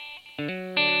Your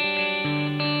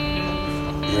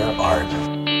art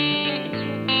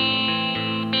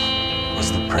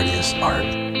was the prettiest art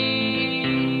of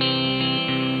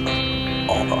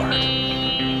all the art.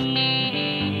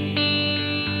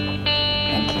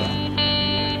 Thank you.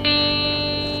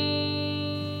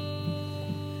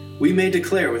 We may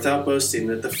declare without boasting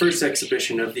that the first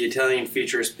exhibition of the Italian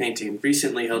Futurist painting,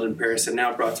 recently held in Paris and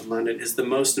now brought to London, is the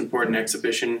most important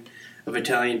exhibition of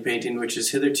Italian painting which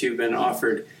has hitherto been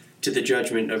offered to the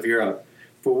judgment of Europe.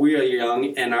 For we are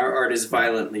young, and our art is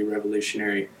violently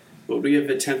revolutionary. What we have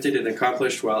attempted and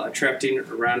accomplished while attracting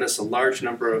around us a large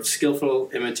number of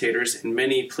skillful imitators and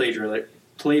many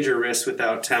plagiarists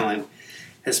without talent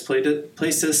has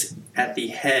placed us at the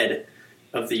head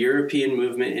of the European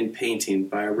movement in painting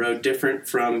by a road different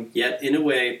from, yet in a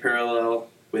way parallel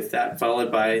with that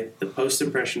followed by the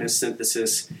post-impressionist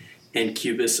synthesis and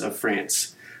Cubists of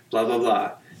France. Blah, blah,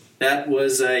 blah. That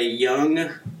was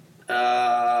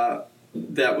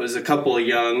a couple of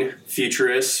young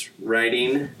futurists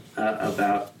writing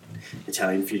about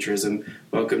Italian futurism.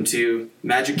 Welcome to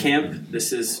Magic Camp.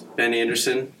 This is Ben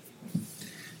Anderson.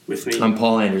 With me, I'm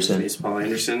Paul Anderson. He's Paul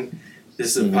Anderson.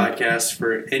 This is a podcast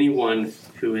for anyone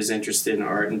who is interested in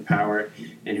art and power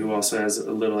and who also has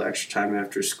a little extra time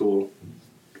after school.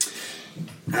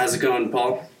 How's it going,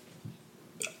 Paul?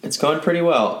 It's going pretty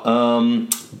well.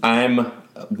 I'm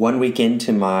 1 week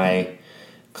into my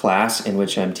class in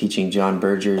which I'm teaching John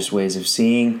Berger's Ways of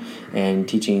Seeing and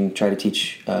try to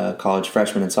teach college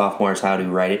freshmen and sophomores how to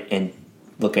write it and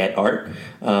look at art.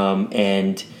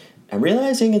 And I'm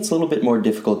realizing it's a little bit more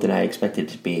difficult than I expected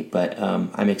it to be, but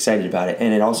I'm excited about it.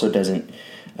 And it also doesn't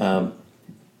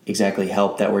exactly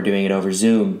help that we're doing it over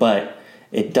Zoom, but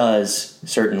it does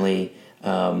certainly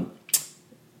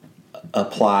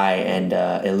apply and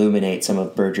illuminate some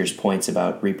of Berger's points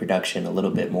about reproduction a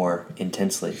little bit more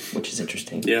intensely, which is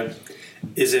interesting. Yeah.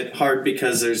 Is it hard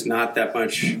because there's not that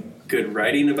much good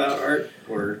writing about art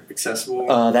or accessible?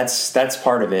 That's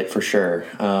part of it for sure.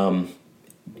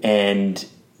 And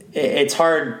it's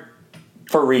hard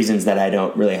for reasons that I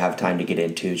don't really have time to get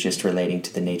into, just relating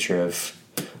to the nature of,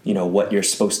 what you're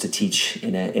supposed to teach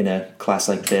in a class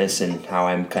like this and how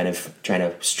I'm kind of trying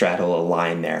to straddle a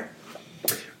line there.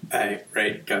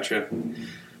 Right, gotcha.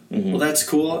 Mm-hmm. Well, that's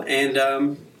cool,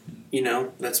 and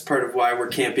that's part of why we're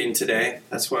camping today.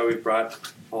 That's why we brought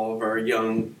all of our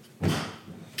young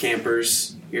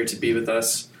campers here to be with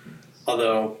us.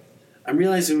 Although I'm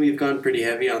realizing we've gone pretty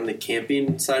heavy on the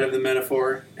camping side of the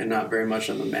metaphor and not very much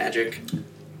on the magic.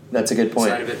 That's a good point.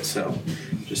 Side of it, so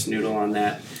just noodle on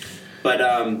that. But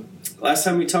last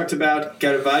time we talked about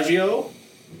Caravaggio.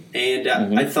 And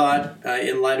I thought,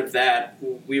 in light of that,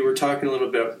 we were talking a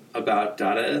little bit about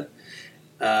Dada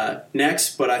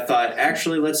next, but I thought,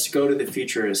 actually, let's go to the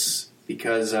Futurists,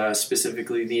 because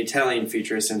specifically the Italian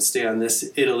Futurists, and stay on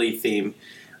this Italy theme.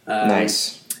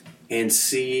 Nice. And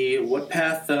see what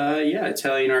path,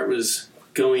 Italian art was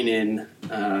going in,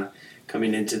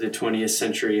 coming into the 20th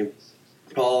century.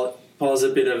 Paul's a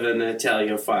bit of an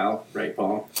Italiophile, right,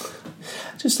 Paul?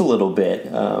 Just a little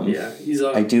bit.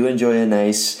 I do enjoy a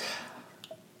nice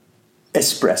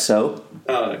espresso.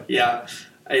 Oh, yeah.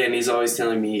 And he's always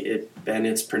telling me,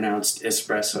 it's pronounced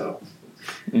espresso.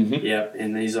 Mm-hmm. Yep.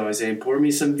 And he's always saying, pour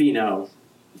me some vino.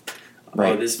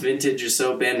 Right. Oh, this vintage is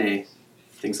so bene.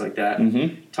 Things like that.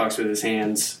 Mm-hmm. Talks with his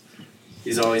hands.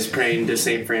 He's always praying to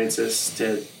St. Francis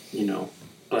to,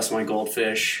 bless my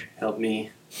goldfish, help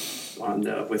me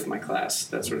with my class,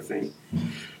 that sort of thing.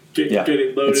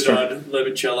 Getting loaded on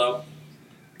limoncello.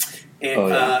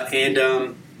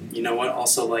 And you know what?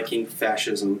 Also liking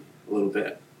fascism a little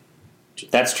bit.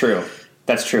 That's true.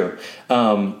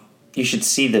 You should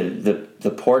see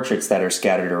the portraits that are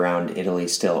scattered around Italy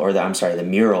still, or the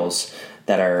murals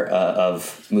that are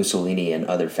of Mussolini and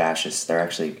other fascists. They're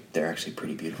actually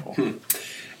pretty beautiful.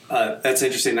 That's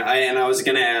interesting. I was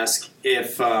going to ask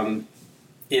if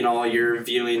in all your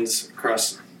viewings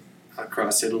across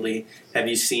Italy, have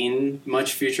you seen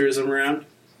much futurism around?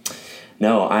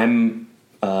 No,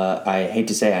 I hate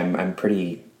to say I'm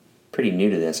pretty new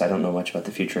to this. I don't know much about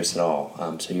the futurists at all.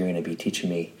 So you're going to be teaching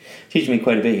me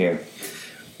quite a bit here.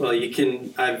 Well, you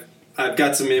can. I've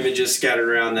got some images scattered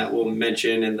around that we'll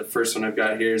mention, and the first one I've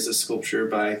got here is a sculpture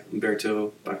by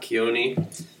Umberto Bacchioni,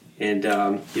 and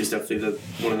he was definitely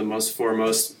one of the most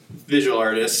foremost visual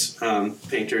artists,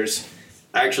 painters.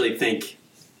 I actually think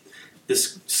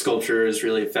this sculpture is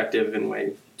really effective in the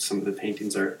way some of the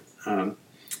paintings are.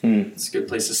 It's a good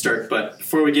place to start. But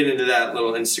before we get into that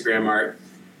little Instagram art,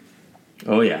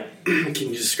 oh yeah, can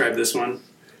you describe this one?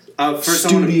 First,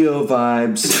 Studio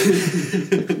vibes.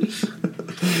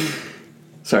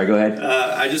 Sorry, go ahead.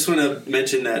 I just want to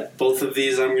mention that both of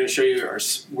these I'm going to show you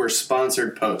were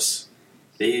sponsored posts.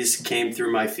 These came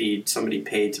through my feed. Somebody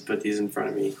paid to put these in front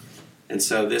of me. And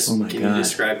so this, Oh my can God. you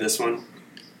describe this one?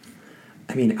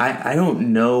 I mean, I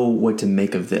don't know what to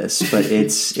make of this, but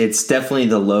it's definitely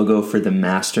the logo for the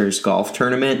Masters golf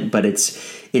tournament, but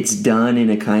it's done in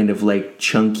a kind of like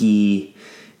chunky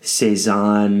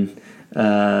Cezanne,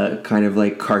 kind of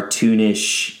like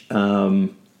cartoonish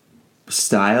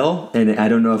style, and I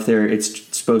don't know if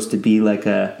it's supposed to be like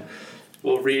a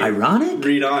Well, ironic.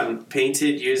 Read on.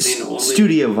 Painted using only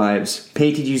Studio vibes.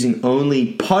 Painted using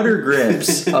only putter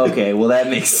grips. Okay, well that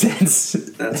makes sense.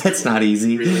 That's not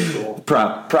easy. really cool.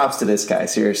 Props to this guy.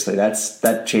 Seriously,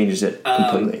 that changes it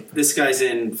completely. This guy's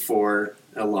in for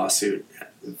a lawsuit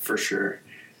for sure.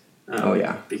 Oh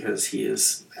yeah. Because he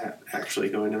is actually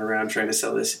going around trying to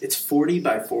sell this. It's 40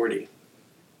 by 40.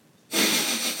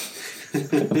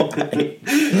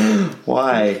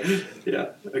 Why? Yeah.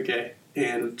 Okay.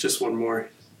 And just one more.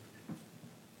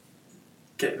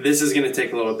 Okay. This is going to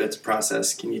take a little bit to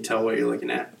process. Can you tell what you're looking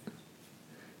at?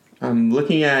 I'm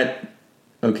looking at.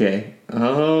 Okay.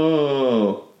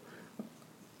 Oh.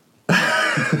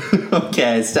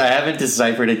 Okay. So I haven't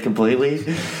deciphered it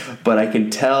completely, but I can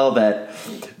tell that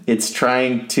it's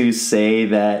trying to say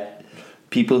that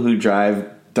people who drive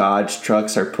Dodge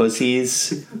trucks are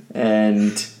pussies,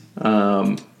 and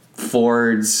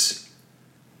Fords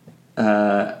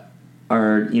are,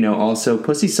 also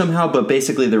pussies somehow. But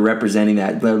basically, they're representing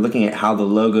that. They're looking at how the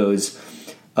logos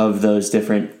of those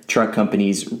different truck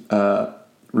companies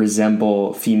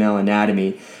resemble female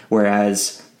anatomy,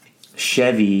 whereas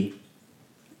Chevy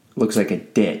looks like a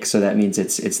dick. So that means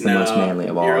it's the most manly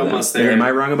of all you're of them. almost there. Am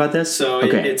I wrong about this? So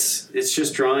okay. it's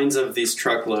just drawings of these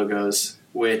truck logos,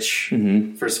 which,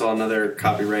 first of all, another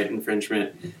copyright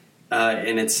infringement.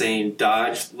 And it's saying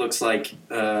Dodge looks like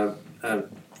an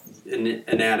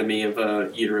anatomy of a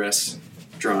uterus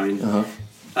drawing.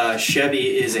 Uh-huh.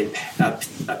 Chevy is a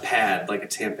pad, like a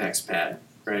Tampax pad,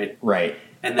 right? Right.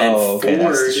 And then Ford,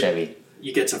 that's the Chevy.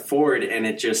 You get to Ford, and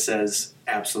it just says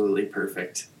absolutely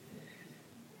perfect.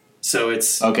 So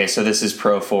it's Okay, so this is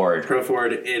Pro Ford. Pro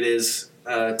Ford. It is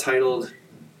titled.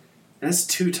 It has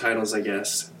two titles, I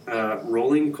guess.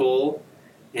 Rolling Coal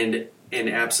and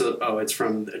absolute. Oh, it's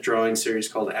from a drawing series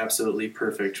called Absolutely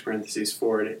Perfect (parentheses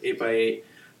Ford) 8x8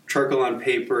 charcoal on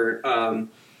paper.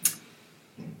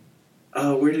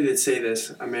 Oh, where did it say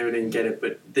this? I maybe didn't get it,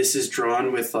 but this is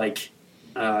drawn with like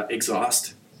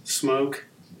exhaust smoke,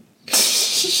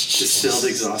 distilled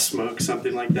exhaust smoke,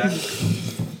 something like that.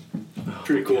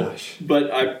 Pretty cool. Gosh.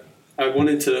 But I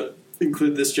wanted to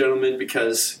include this gentleman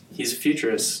because he's a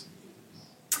futurist,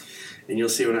 and you'll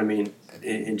see what I mean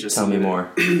in just Tell a me minute.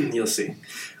 more. You'll see.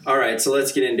 All right, so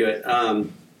let's get into it.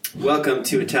 Welcome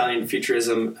to Italian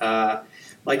Futurism.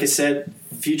 Like I said,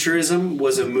 Futurism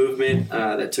was a movement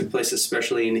that took place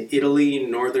especially in Italy,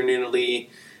 northern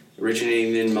Italy,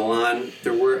 originating in Milan.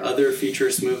 There were other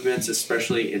futurist movements,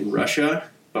 especially in Russia,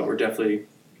 but we're definitely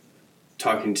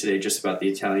talking today just about the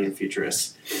Italian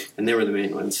futurists, and they were the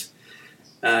main ones.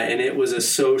 And it was a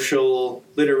social,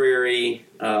 literary,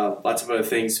 lots of other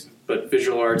things, but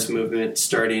visual arts movement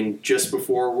starting just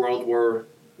before World War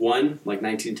I, like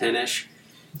 1910-ish,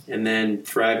 and then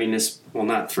thriving, well,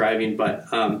 not thriving, but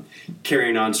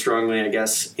carrying on strongly, I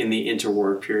guess, in the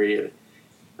interwar period.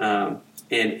 And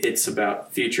it's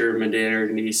about future,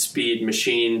 modernity, speed,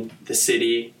 machine, the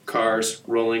city, cars,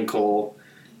 rolling coal,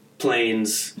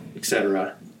 planes,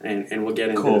 etc. And we'll get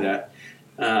into that.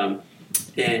 And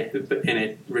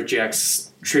it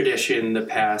rejects tradition, the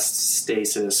past,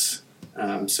 stasis.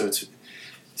 So it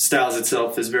styles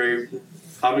itself as very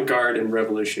avant-garde and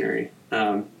revolutionary.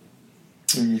 And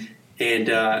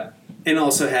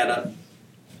also had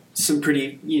some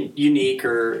pretty unique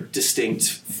or distinct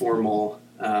formal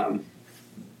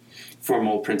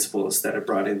principles that it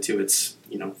brought into its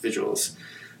visuals,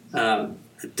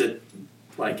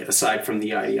 like aside from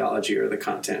the ideology or the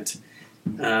content.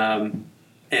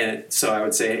 And so I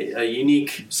would say a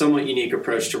somewhat unique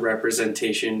approach to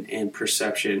representation and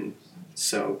perception.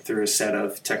 So through a set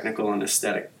of technical and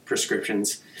aesthetic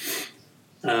prescriptions.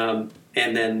 And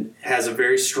then has a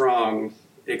very strong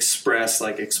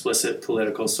explicit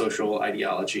political, social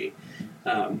ideology.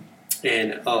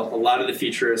 And a lot of the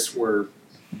futurists were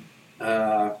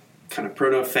kind of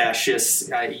proto-fascists,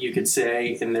 you could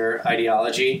say, in their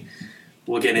ideology.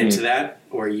 We'll get into that,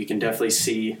 or you can definitely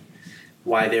see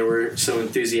why they were so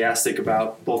enthusiastic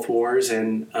about both wars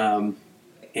and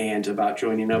about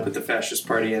joining up with the fascist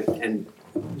party, and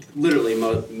literally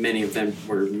many of them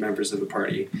were members of the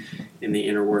party in the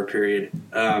interwar period.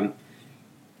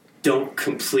 Don't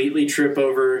completely trip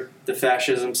over the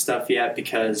fascism stuff yet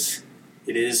because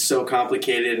it is so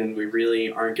complicated and we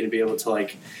really aren't going to be able to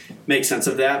like make sense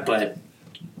of that. But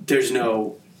there's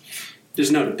no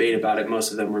debate about it.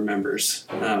 Most of them were members.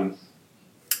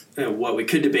 What we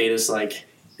could debate is like,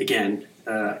 again,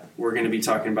 we're going to be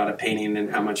talking about a painting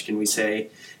and how much can we say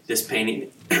this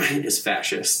painting is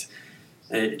fascist.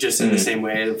 Just in the same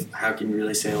way of how can you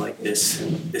really say like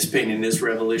this painting is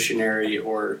revolutionary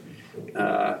or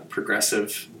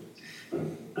progressive.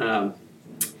 And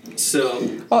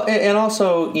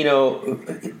also, you know,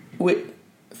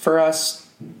 for us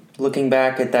looking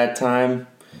back at that time,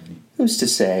 who's to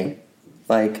say?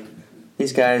 Like,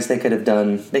 these guys, they could have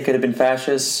been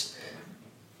fascists.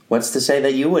 What's to say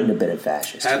that you wouldn't have been a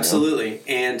fascist? Absolutely.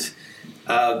 You know?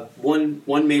 And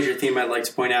one major theme I'd like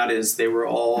to point out is they were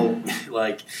all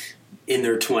like in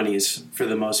their 20s for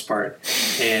the most part,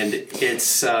 and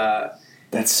it's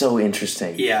that's so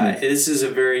interesting. Yeah, this is a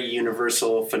very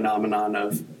universal phenomenon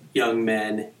of young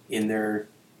men in their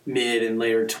mid and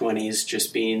later 20s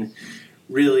just being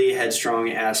really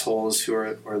headstrong assholes who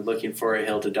are looking for a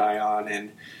hill to die on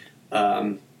and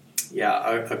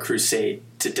a crusade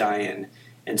to die in.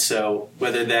 And so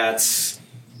whether that's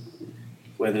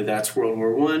World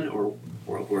War I or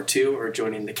World War II or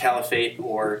joining the caliphate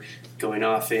or going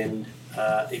off and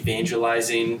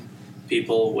evangelizing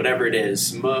people, whatever it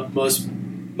is,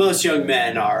 most young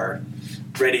men are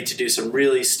ready to do some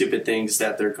really stupid things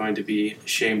that they're going to be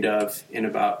ashamed of in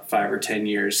about 5 or 10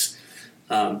 years.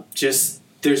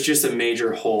 There's just a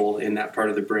major hole in that part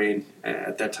of the brain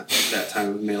at that time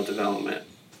of male development.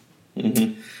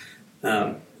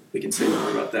 Mm-hmm. We can say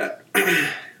more about that.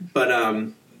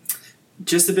 But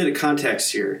just a bit of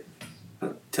context here.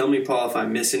 Tell me, Paul, if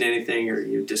I'm missing anything or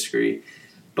you disagree.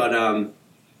 But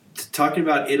talking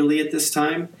about Italy at this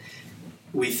time,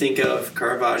 we think of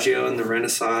Caravaggio and the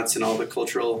Renaissance and all the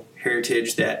cultural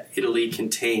heritage that Italy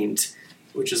contained,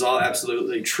 which is all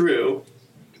absolutely true.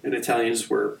 And Italians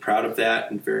were proud of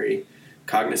that and very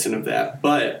cognizant of that.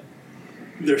 But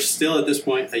they're still at this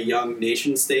point a young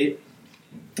nation state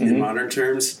in modern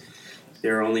terms. They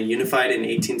were only unified in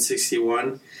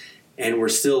 1861 and were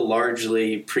still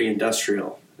largely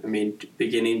pre-industrial. I mean,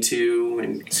 beginning to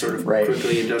and sort of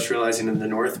quickly industrializing in the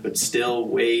north, but still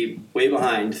way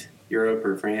behind Europe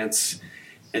or France.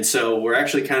 And so we're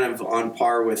actually kind of on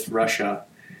par with Russia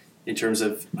in terms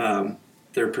of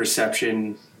their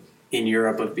perception in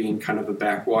Europe of being kind of a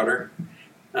backwater.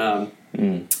 And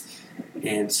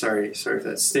sorry if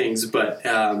that stings, but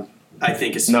I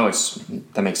think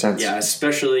that makes sense. Yeah,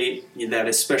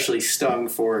 especially stung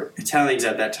for Italians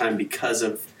at that time because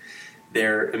of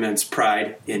their immense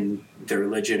pride in their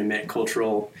legitimate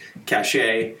cultural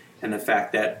cachet and the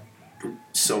fact that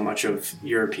so much of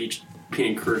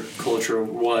European culture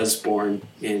was born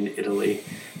in Italy.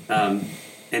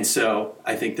 And so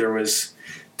I think there was,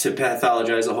 to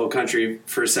pathologize the whole country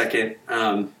for a second,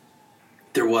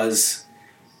 there was,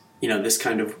 this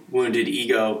kind of wounded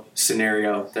ego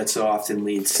scenario that so often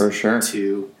leads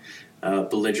to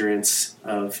belligerence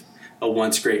of a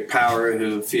once great power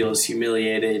who feels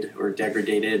humiliated or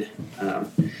degraded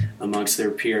amongst their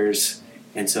peers,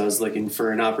 and so is looking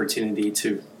for an opportunity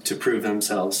to prove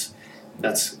themselves.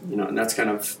 That's that's kind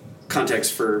of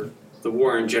context for the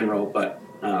war in general, but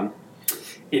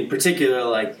in particular,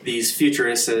 like these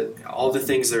futurists, all the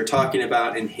things they're talking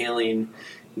about and hailing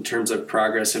in terms of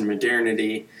progress and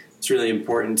modernity. It's really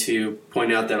important to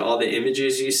point out that all the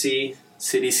images you see,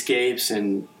 cityscapes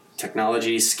and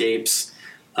technology-scapes,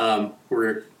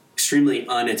 were extremely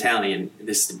un-Italian.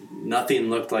 Nothing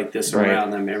looked like this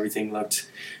around them. Everything looked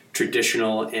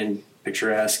traditional and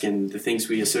picturesque, and the things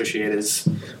we associate as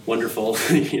wonderful,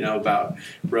 about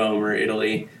Rome or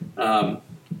Italy.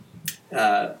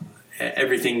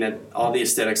 Everything that all the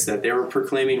aesthetics that they were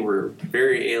proclaiming were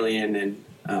very alien and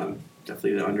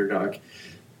definitely the underdog.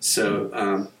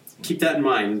 So keep that in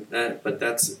mind. But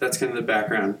that's kind of the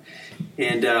background,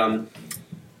 and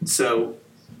so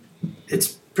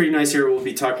it's pretty nice here. We'll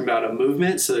be talking about a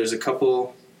movement. So there's a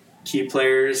couple key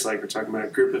players, like we're talking about a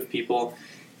group of people,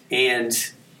 and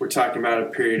we're talking about a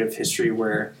period of history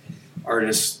where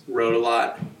artists wrote a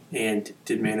lot and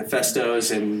did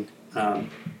manifestos, and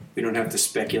we don't have to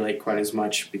speculate quite as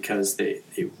much because they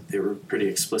were pretty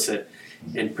explicit.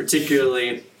 And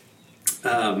particularly,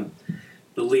 the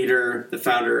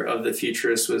founder of the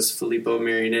Futurists was Filippo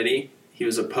Marinetti. He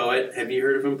was a poet. Have you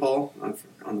heard of him, Paul, on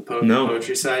the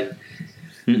poetry side?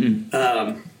 Is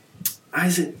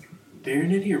it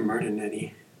Marinetti or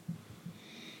Martinetti?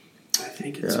 I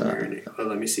think it's Marinetti. Oh,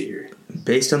 let me see here.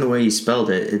 Based on the way you spelled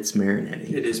it, it's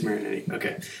Marinetti. It is Marinetti.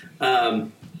 Okay.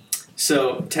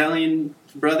 So Italian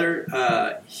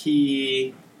brother,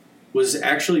 he was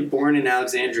actually born in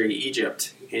Alexandria,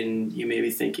 Egypt. And you may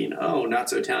be thinking, oh, not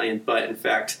so Italian. But in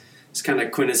fact, it's kind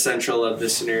of quintessential of the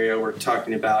scenario we're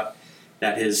talking about,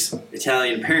 that his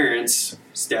Italian parents,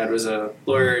 his dad was a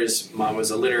lawyer, his mom was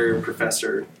a literary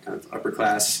professor, kind of upper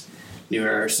class, new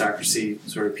aristocracy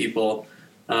sort of people,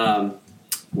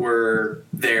 were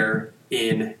there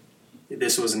in,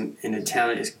 this was an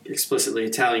Italian, explicitly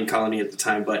Italian colony at the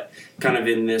time, but kind of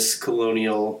in this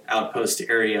colonial outpost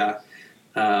area,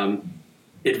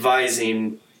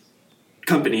 advising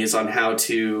companies on how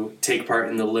to take part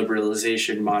in the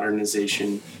liberalization,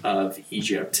 modernization of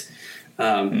Egypt.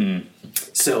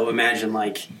 So imagine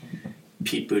like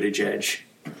Pete Buttigieg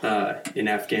in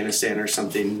Afghanistan or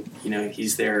something.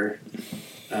 He's there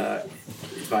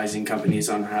advising companies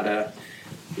on how to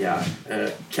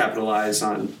capitalize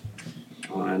on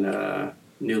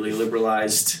newly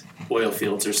liberalized oil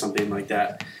fields or something like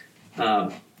that.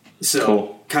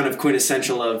 Cool. Kind of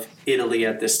quintessential of Italy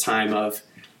at this time of,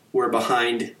 we're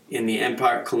behind in the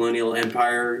colonial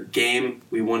empire game.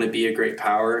 We want to be a great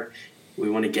power. We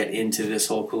want to get into this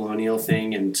whole colonial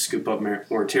thing and scoop up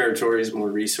more territories, more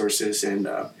resources. And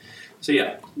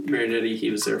Marinetti, he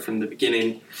was there from the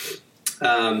beginning.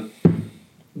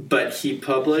 But he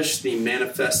published the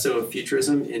Manifesto of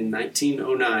Futurism in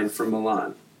 1909 from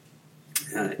Milan.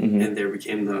 And there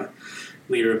became the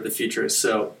leader of the futurists.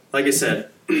 So, like I said,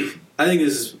 I think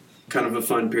this is kind of a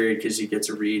fun period because you get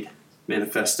to read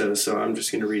manifestos. So I'm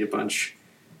just going to read a bunch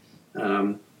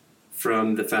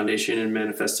from the Foundation and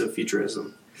Manifesto of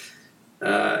Futurism.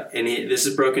 This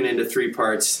is broken into three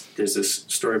parts. There's this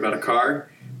story about a car,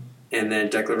 and then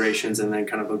declarations, and then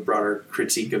kind of a broader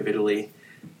critique of Italy.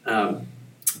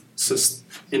 So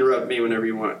interrupt me whenever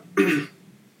you want.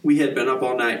 We had been up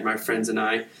all night, my friends and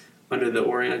I, under the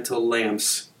oriental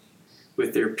lamps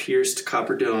with their pierced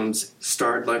copper domes,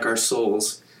 starred like our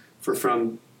souls, for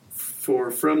from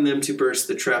them to burst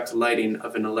the trapped lighting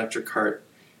of an electric heart.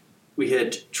 We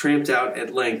had tramped out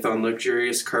at length on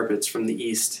luxurious carpets from the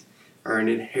east, our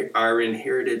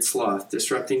inherited sloth,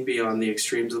 disrupting beyond the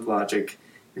extremes of logic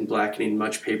and blackening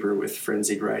much paper with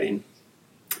frenzied writing.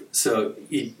 So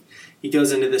he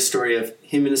goes into this story of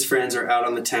him and his friends are out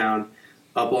on the town,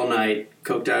 up all night,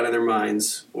 coked out of their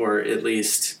minds, or at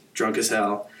least drunk as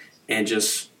hell, and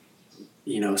just,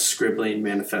 scribbling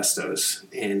manifestos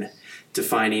and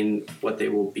defining what they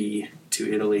will be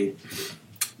to Italy.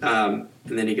 And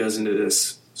then he goes into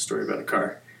this story about a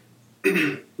car.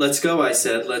 Let's go, I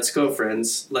said. Let's go,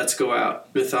 friends. Let's go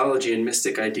out. Mythology and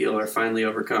mystic ideal are finally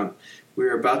overcome. We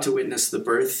are about to witness the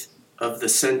birth of the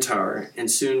centaur, and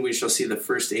soon we shall see the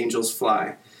first angels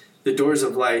fly. The doors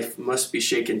of life must be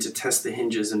shaken to test the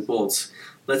hinges and bolts.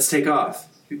 Let's take off.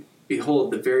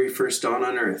 Behold, the very first dawn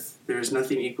on earth. There is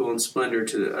nothing equal in splendor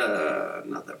to the...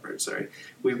 not that part, sorry.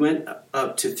 We went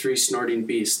up to three snorting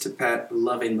beasts to pat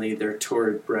lovingly their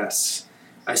torrid breasts.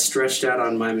 I stretched out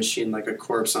on my machine like a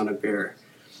corpse on a bear.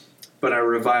 But I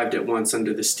revived at once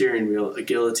under the steering wheel, a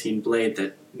guillotine blade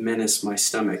that menaced my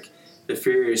stomach. The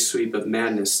furious sweep of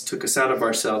madness took us out of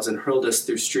ourselves and hurled us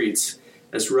through streets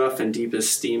as rough and deep as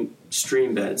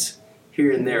stream beds.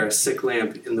 Here and there, a sick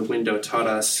lamp in the window taught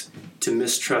us to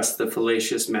mistrust the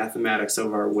fallacious mathematics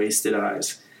of our wasted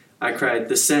eyes. I cried,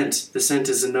 the scent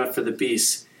is enough for the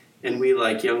beasts, and we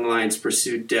like young lions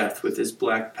pursued death with his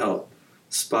black pelt,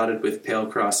 spotted with pale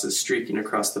crosses streaking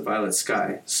across the violet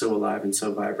sky, so alive and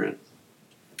so vibrant.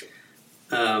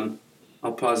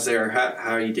 I'll pause there.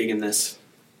 How are you digging this?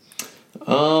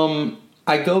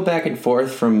 I go back and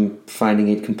forth from finding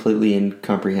it completely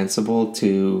incomprehensible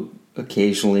to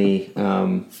occasionally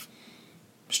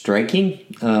striking.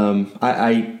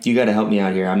 You got to help me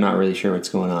out here. I'm not really sure what's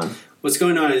going on. What's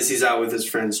going on is he's out with his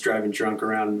friends driving drunk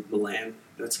around Milan.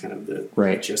 That's kind of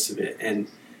the gist of it. And,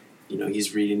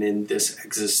 he's reading in this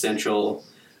existential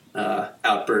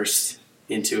outburst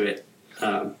into it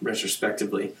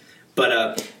retrospectively.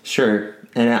 But sure.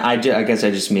 And I guess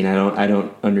I just mean I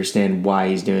don't understand why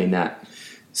he's doing that.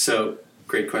 So,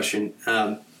 great question.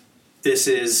 This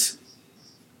is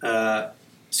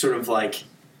sort of like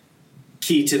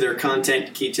key to their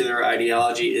content, key to their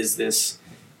ideology is this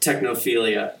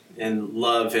technophilia and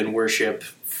love and worship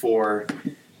for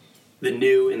the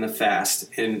new and the fast.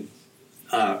 And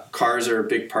cars are a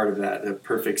big part of that, a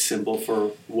perfect symbol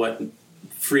for what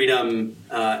freedom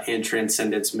and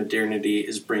transcendence modernity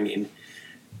is bringing.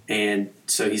 And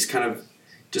so he's kind of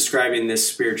describing this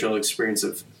spiritual experience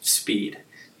of speed.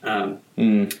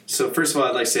 So first of all,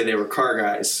 I'd like to say they were car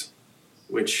guys,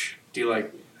 which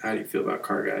how do you feel about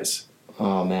car guys?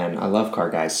 Oh man, I love car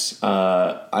guys.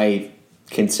 I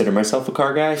consider myself a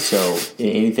car guy, so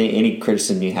any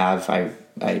criticism you have, I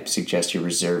I suggest you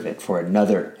reserve it for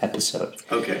another episode.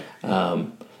 Okay. We've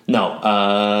all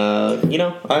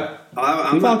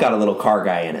got a little car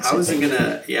guy in us. I wasn't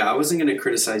gonna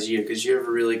criticize you because you have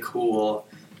a really cool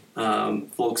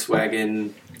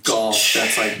Volkswagen Golf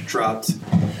that's like dropped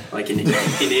like an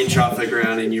inch off the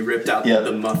ground, and you ripped out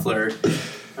the muffler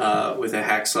with a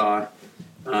hacksaw.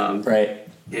 Right.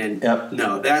 And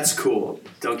no, that's cool.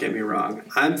 Don't get me wrong.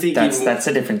 I'm thinking that's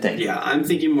a different thing. Yeah, I'm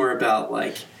thinking more about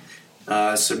like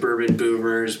suburban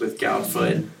boomers with gout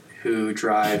foot who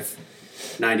drive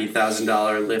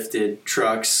 $90,000 lifted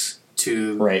trucks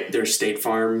to their State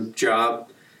Farm job.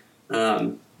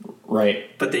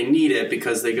 Right. But they need it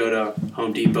because they go to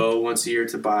Home Depot once a year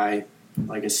to buy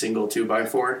like a single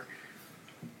 2x4.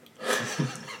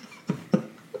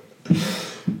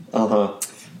 Uh-huh.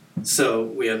 So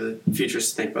we have the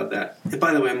futurists to think about that. And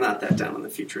by the way, I'm not that down on the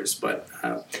futurists, but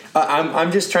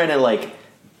I'm just trying to like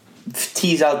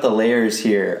tease out the layers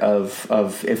here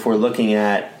of if we're looking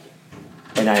at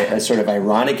a sort of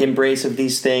ironic embrace of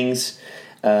these things,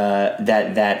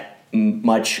 that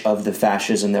much of the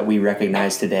fascism that we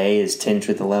recognize today is tinged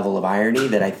with a level of irony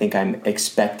that I think I'm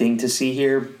expecting to see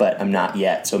here, but I'm not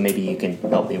yet. So maybe you can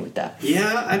help me with that.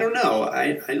 Yeah, I don't know.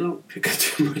 I don't pick up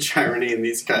too much irony in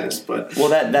these guys, but well,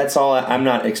 that's all. I'm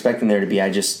not expecting there to be. I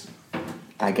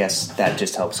guess that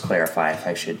just helps clarify if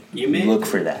I should look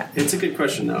for that. It's a good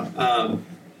question though.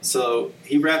 So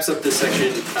he wraps up this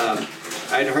section.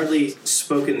 I had hardly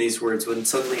spoken these words when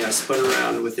suddenly I spun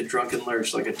around with a drunken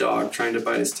lurch like a dog trying to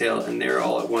bite his tail, and there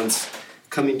all at once,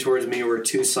 coming towards me, were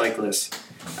two cyclists.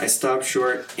 I stopped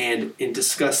short and,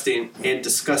 disgusting,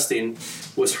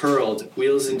 was hurled,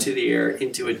 wheels into the air,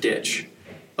 into a ditch.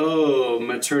 Oh,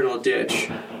 maternal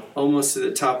ditch, almost to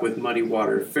the top with muddy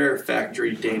water, fair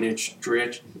factory drainage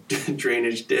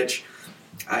ditch.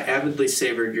 I avidly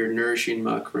savored your nourishing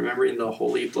muck, remembering the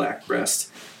holy black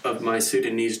breast of my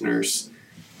Sudanese nurse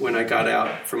when I got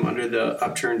out from under the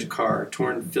upturned car,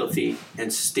 torn, filthy,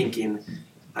 and stinking.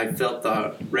 I felt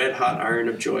the red-hot iron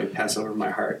of joy pass over my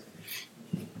heart.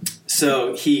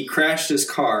 So he crashed his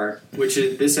car,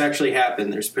 this actually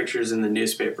happened. There's pictures in the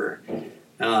newspaper.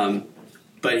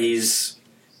 But he's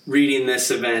reading this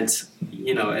event,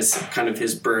 as kind of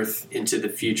his birth into the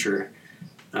future.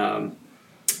 And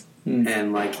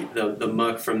like the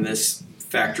muck from this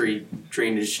factory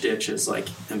drainage ditch is like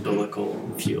umbilical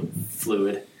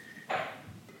fluid.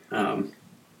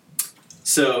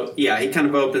 So yeah, he kind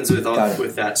of opens with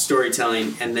that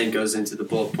storytelling and then goes into the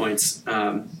bullet points.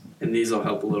 And these will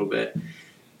help a little bit.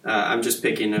 I'm just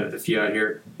picking a few out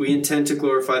here. We intend to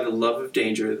glorify the love of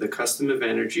danger, the custom of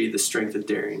energy, the strength of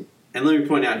daring. And let me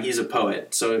point out, he's a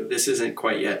poet, so this isn't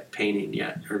quite yet painting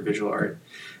yet or visual art.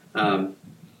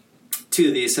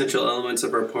 2, the essential elements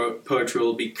of our poetry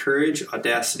will be courage,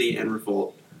 audacity, and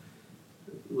revolt.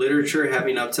 Literature,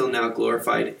 having up till now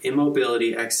glorified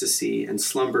immobility, ecstasy, and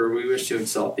slumber, we wish to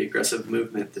exalt the aggressive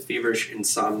movement, the feverish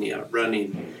insomnia,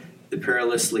 running, the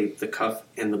perilous leap, the cuff,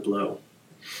 and the blow.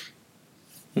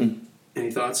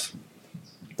 Any thoughts?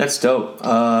 That's dope.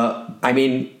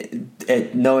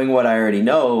 Knowing what I already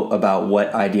know about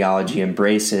what ideology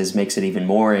embraces makes it even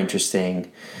more interesting,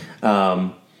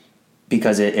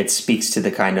 because it speaks to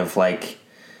the kind of like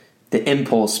the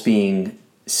impulse being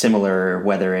similar,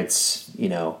 whether it's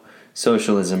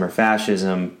socialism or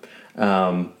fascism.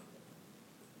 But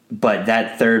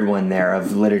that third one there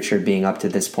of literature being up to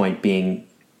this point being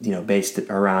based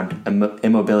around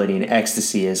immobility and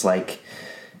ecstasy is like,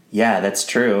 yeah, that's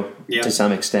true to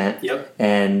some extent. Yep.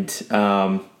 And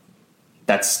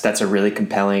that's a really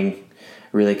compelling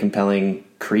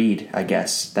creed, I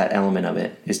guess. That element of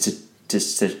it is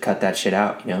to cut that shit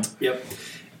out, Yep.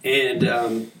 And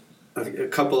a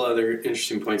couple other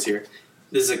interesting points here.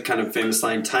 This is a kind of famous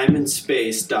line. Time and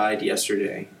space died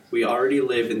yesterday. We already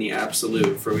live in the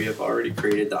absolute, for we have already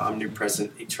created the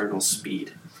omnipresent eternal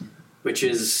speed, which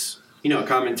is a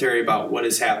commentary about what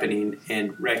is happening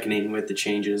and reckoning with the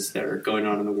changes that are going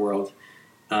on in the world,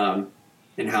 and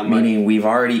how much. Meaning we've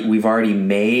already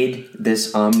made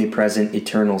this omnipresent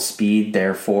eternal speed.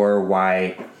 Therefore,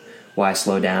 why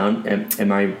slow down?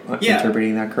 Am I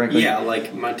interpreting that correctly? Yeah,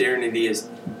 like modernity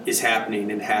is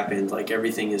happening and happened. Like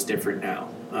everything is different now,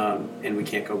 and we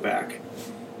can't go back.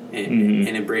 And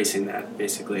embracing that,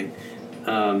 basically.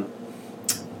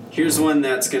 Here's one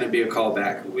that's going to be a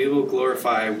callback. We will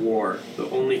glorify war, the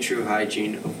only true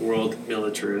hygiene of world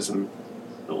militarism.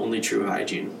 The only true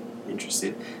hygiene.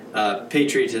 Interesting.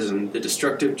 Patriotism, the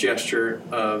destructive gesture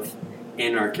of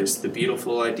anarchists, the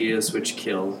beautiful ideas which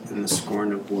kill, and the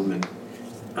scorn of woman.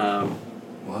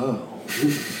 Whoa.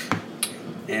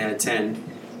 And 10.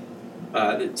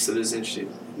 So this is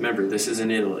interesting. Remember, this is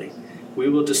in Italy. We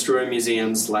will destroy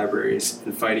museums, libraries,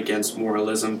 and fight against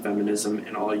moralism, feminism,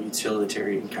 and all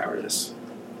utilitarian cowardice.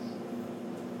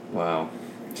 Wow.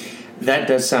 That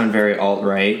does sound very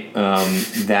alt-right.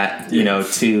 That, you know,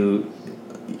 to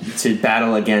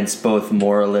battle against both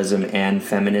moralism and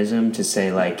feminism, to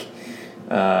say, like,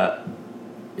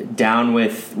 down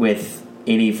with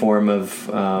any form of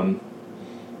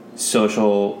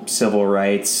social civil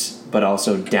rights, but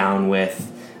also down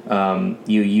with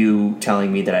you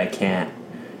telling me that I can't,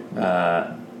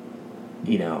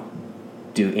 you know,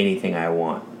 do anything I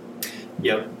want.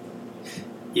 Yep.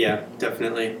 Yeah,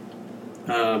 definitely.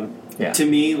 Yeah. To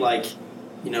me, like,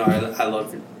 you know, I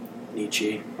love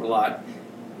Nietzsche a lot,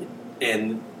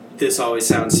 and this always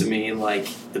sounds to me like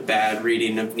the bad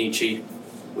reading of Nietzsche,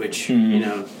 which, you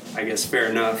know, I guess fair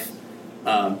enough.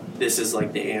 This is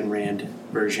like the Ayn Rand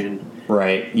version.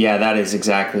 Right. Yeah, that is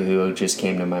exactly who just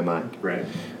came to my mind. Right.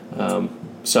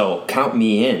 So count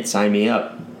me in. Sign me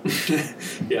up.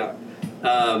 Yeah.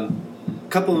 A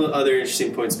couple of other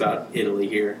interesting points about Italy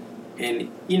here.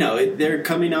 And, you know, they're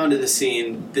coming onto the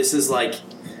scene. This is like,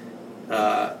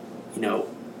 you know,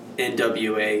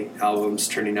 NWA albums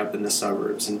turning up in the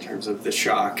suburbs in terms of the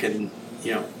shock and,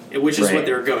 you know, which is what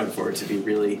they were going for, to be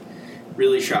really,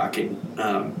 really shocking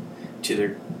to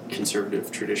their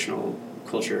conservative traditional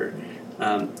culture.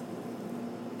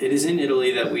 It is in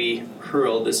Italy that we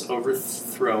hurl this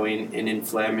overthrowing and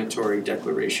inflammatory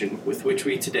declaration with which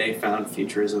we today found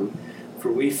futurism,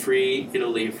 for we free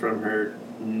Italy from her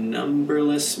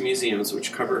numberless museums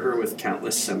which cover her with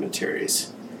countless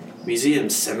cemeteries.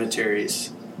 Museums,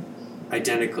 cemeteries,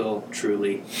 identical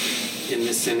truly, in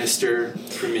the sinister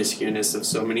promiscuousness of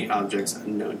so many objects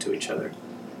unknown to each other.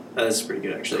 That's pretty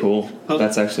good, actually. Cool.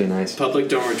 That's actually nice. Public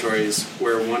dormitories,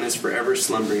 where one is forever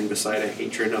slumbering beside a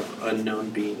hatred of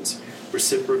unknown beings.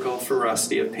 Reciprocal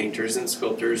ferocity of painters and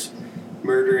sculptors,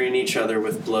 murdering each other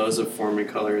with blows of form and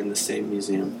color in the same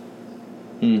museum.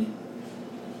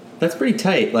 That's pretty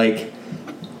tight. Like,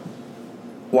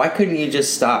 why couldn't you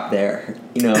just stop there?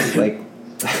 You know, like,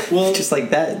 well, just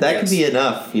like that. That could be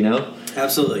enough, you know?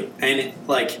 Absolutely. And,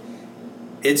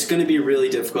 it's going to be really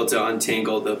difficult to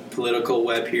untangle the political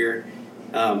web here.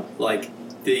 Like,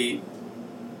 the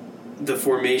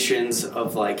formations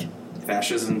of, like,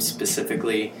 fascism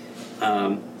specifically,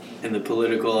 and the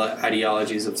political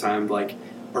ideologies of time, like,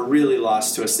 are really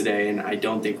lost to us today, and I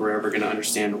don't think we're ever going to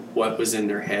understand what was in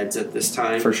their heads at this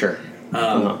time. For sure.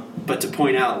 But to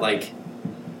point out, like,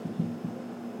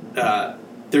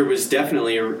 there was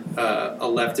definitely a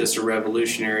leftist or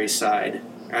revolutionary side.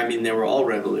 I mean, they were all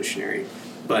revolutionary,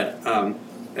 but a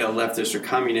leftist or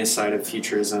communist side of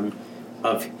futurism,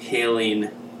 of hailing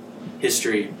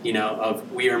history, you know,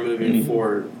 of we are moving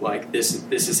forward, like this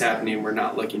is happening, we're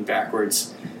not looking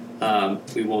backwards,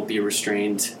 we won't be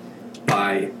restrained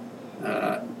by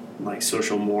like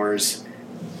social mores.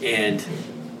 And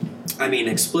I mean,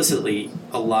 explicitly,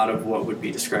 a lot of what would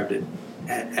be described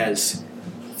as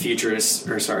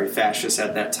fascists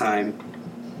at that time,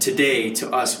 today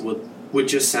to us would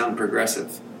just sound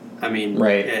progressive. I mean,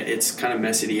 right. It's kind of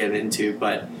messy to get into,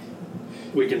 but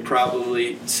we can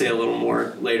probably say a little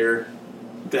more later.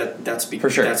 That's because for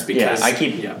sure. That's because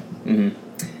Mm-hmm.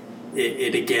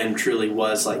 It again truly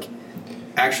was like,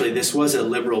 actually, this was a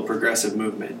liberal progressive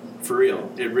movement for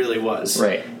real. It really was.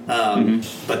 Right.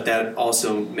 But that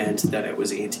also meant that it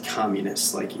was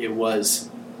anti-communist. Like, it was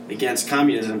against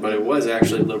communism, but it was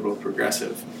actually liberal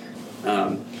progressive.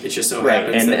 It just so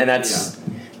happens and that's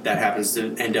that happens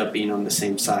to end up being on the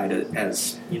same side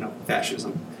as, you know,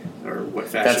 fascism, or what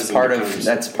fascism becomes.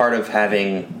 That's part of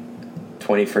having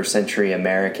 21st century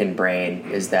American brain,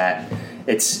 is that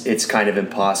it's kind of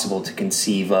impossible to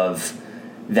conceive of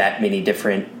that many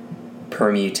different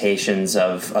permutations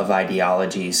of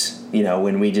ideologies, you know,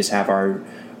 when we just have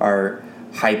our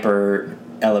hyper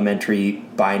elementary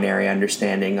binary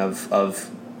understanding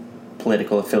of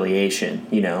political affiliation,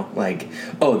 you know, like,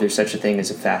 oh, there's such a thing as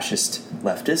a fascist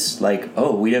leftist, like,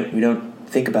 oh, we don't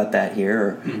think about that here,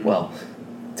 or well,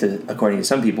 according to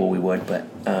some people we would, but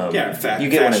you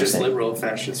get fascist liberal,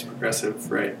 fascist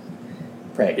progressive, right?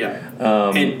 Yeah.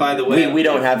 And by the way, we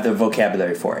don't have the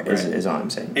vocabulary for it, is all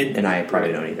I'm saying, and I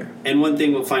probably don't either. And one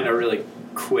thing we'll find out really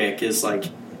quick is, like,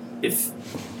 if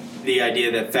the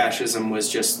idea that fascism was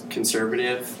just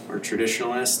conservative or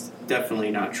traditionalist,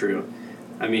 definitely not true.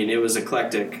 I mean, it was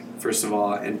eclectic, first of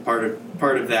all, and part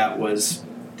of that was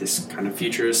this kind of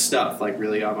futurist stuff, like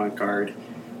really avant-garde.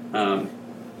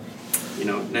 You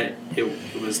know,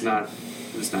 it was not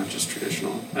just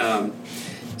traditional.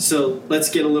 So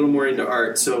let's get a little more into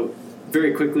art. So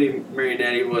very quickly,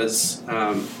 Marinetti was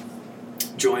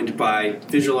joined by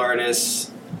visual artists,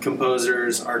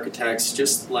 composers, architects,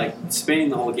 just like spanning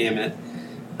the whole gamut.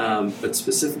 But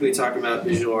specifically talking about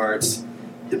visual arts,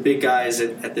 the big guys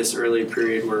at this early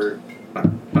period were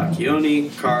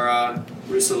Bacchioni, Cara,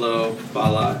 Russolo,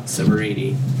 Balla,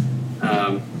 Severini.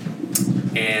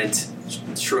 And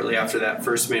shortly after that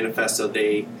first manifesto,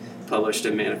 they published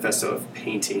a manifesto of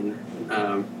painting.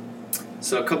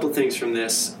 So a couple things from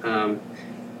this.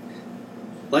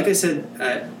 Like I said,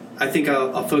 I think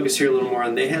I'll focus here a little more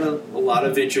on, they had a lot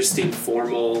of interesting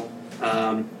formal,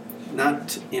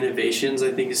 not innovations,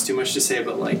 I think is too much to say,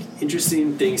 but like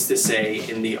interesting things to say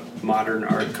in the modern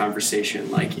art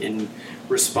conversation, like in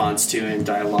response to and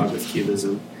dialogue with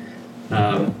Cubism.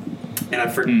 And I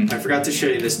forgot to show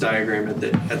you this diagram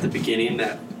at the beginning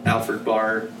that Alfred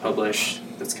Barr published.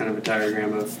 That's kind of a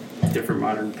diagram of different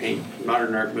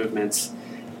modern art movements,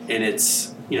 and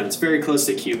it's very close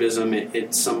to Cubism.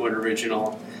 It's somewhat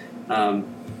original,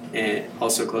 and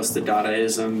also close to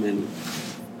Dadaism, and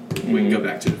we can go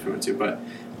back to the different one too. But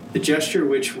the gesture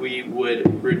which we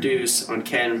would reduce on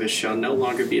canvas shall no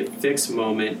longer be a fixed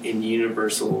moment in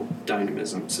universal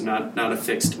dynamism. So not a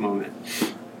fixed moment.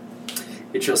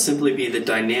 It shall simply be the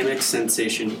dynamic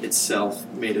sensation itself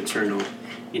made eternal.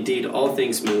 Indeed, all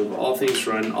things move, all things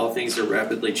run, all things are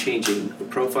rapidly changing. The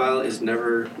profile is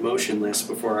never motionless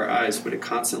before our eyes, but it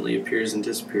constantly appears and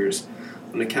disappears.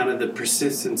 On account of the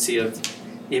persistency of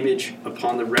image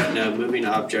upon the retina, moving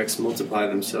objects multiply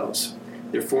themselves.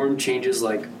 Their form changes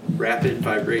like rapid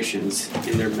vibrations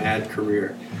in their mad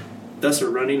career. Thus a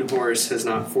running horse has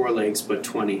not 4 legs but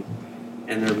 20,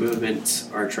 and their movements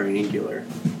are triangular.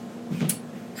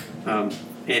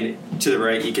 And to the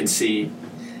right, you can see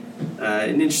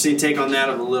an interesting take on that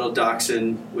of a little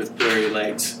dachshund with blurry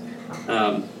legs.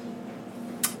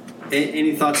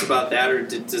 Any thoughts about that, or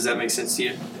does that make sense to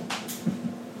you?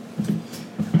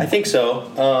 I think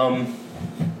so.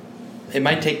 It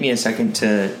might take me a second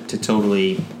to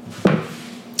totally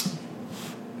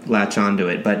latch onto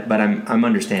it, but I'm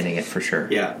understanding it for sure.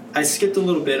 Yeah, I skipped a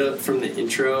little bit from the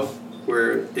intro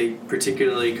where they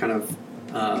particularly kind of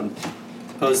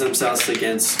pose themselves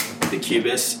against the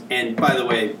Cubists. And by the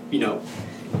way,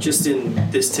 just in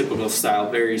this typical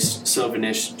style, very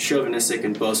chauvinistic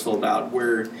and boastful about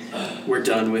we're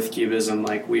done with Cubism,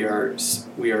 like we are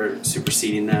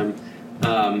superseding them.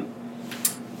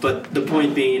 But the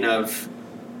point being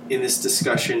in this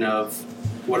discussion of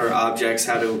what are objects,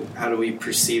 how do we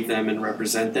perceive them and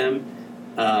represent them,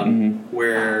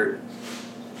 where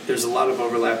there's a lot of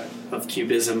overlap of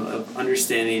Cubism of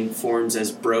understanding forms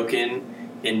as broken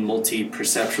and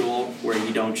multi-perceptual, where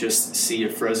you don't just see a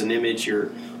frozen image,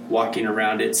 you're walking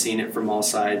around it, seeing it from all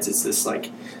sides. It's this like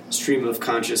stream of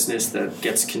consciousness that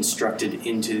gets constructed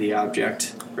into the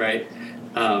object, right?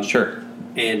 Sure.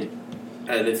 And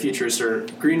the futurists are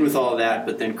agreeing with all of that,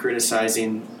 but then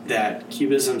criticizing that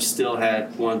Cubism still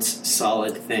wants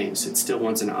solid things. It still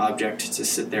wants an object to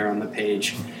sit there on the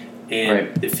page. And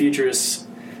right. The futurists,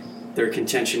 their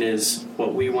contention is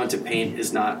what we want to paint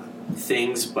is not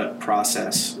things but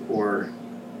process, or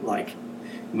like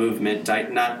movement,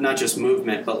 not just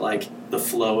movement, but like the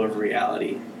flow of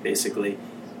reality, basically,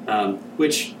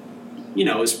 which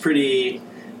is pretty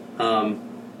part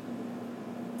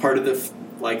of the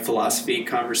philosophy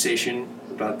conversation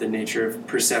about the nature of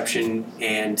perception.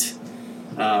 And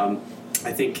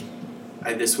I think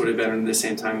this would have been at the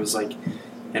same time was like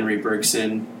Henry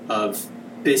Bergson of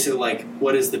basically like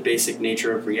what is the basic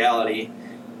nature of reality.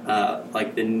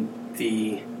 Like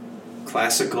the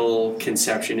classical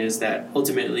conception is that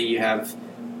ultimately you have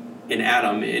an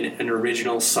atom, an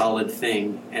original solid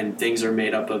thing, and things are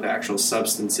made up of actual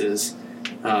substances,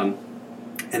 and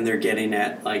they're getting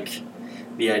at like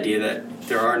the idea that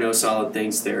there are no solid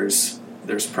things. There's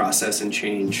process and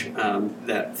change,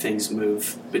 that things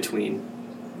move between.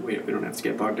 We don't have to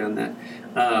get bogged down in that.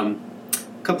 A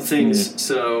couple things.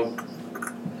 So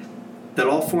that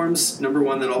all forms, number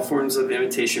one, that all forms of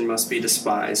imitation must be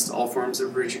despised. All forms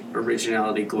of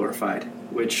originality glorified.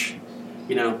 Which,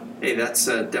 hey, that's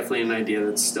definitely an idea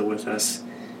that's still with us.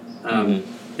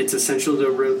 It's essential to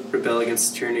rebel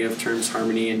against the tyranny of terms,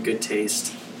 harmony, and good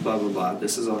taste. Blah blah blah.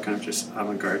 This is all kind of just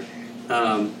avant-garde.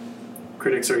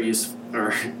 Critics are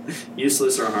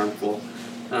useless or harmful.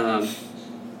 Hold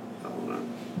on.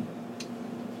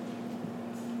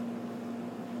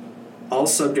 All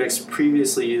subjects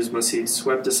previously used must be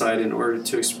swept aside in order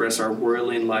to express our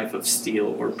whirling life of steel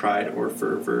or pride or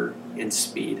fervor and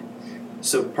speed.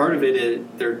 So part of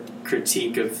it, their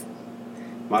critique of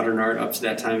modern art up to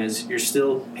that time is you're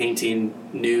still painting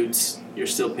nudes, you're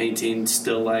still painting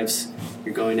still lifes,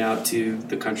 you're going out to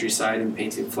the countryside and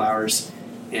painting flowers,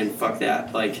 and fuck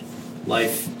that. Like,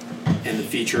 life and the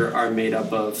future are made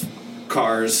up of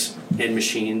cars and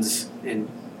machines and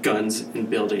guns and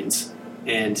buildings,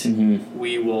 and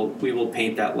we will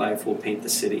paint that life. We'll paint the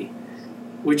city,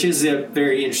 which is a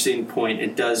very interesting point.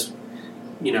 It does,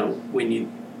 when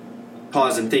you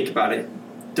pause and think about it,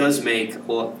 does make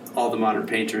all the modern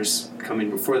painters coming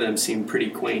before them seem pretty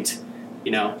quaint,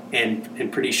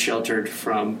 and pretty sheltered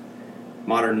from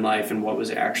modern life and what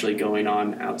was actually going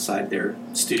on outside their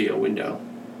studio window.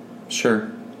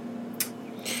 Sure.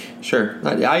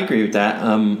 I agree with that.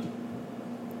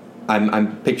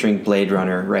 I'm picturing Blade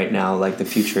Runner right now. Like the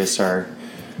futurists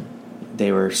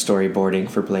they were storyboarding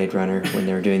for Blade Runner when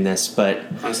they were doing this. But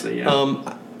honestly,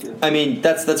 yeah. I mean,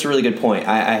 that's a really good point.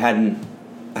 I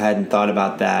hadn't thought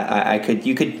about that.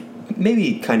 You could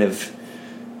maybe kind of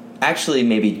actually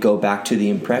maybe go back to the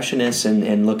Impressionists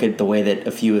and look at the way that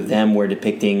a few of them were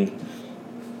depicting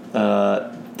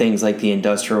things like the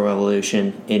Industrial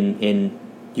Revolution in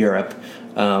Europe,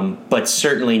 but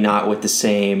certainly not with the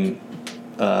same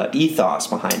ethos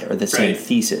behind it or the same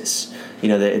thesis.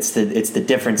 That it's the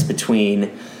difference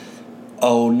between,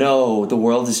 oh no, the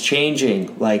world is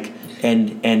changing, like,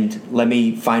 and let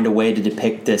me find a way to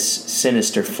depict this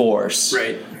sinister force,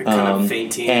 right? Kind of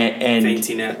fainting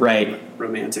at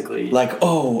romantically, like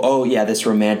oh yeah, this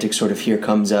romantic sort of, here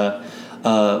comes a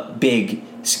big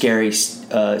scary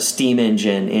steam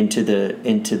engine into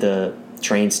the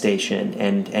train station,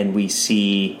 and we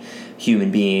see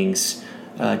human beings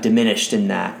diminished in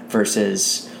that,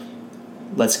 versus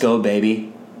let's go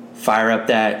baby, fire up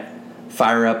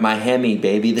my Hemi,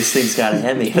 baby, this thing's got a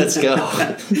Hemi, let's go.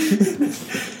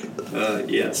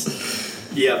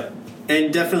 Yes, yep.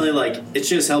 And definitely, like, it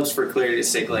just helps for clarity's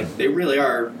sake, like, they really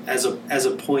are, as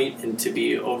a point, and to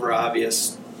be over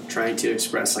obvious, trying to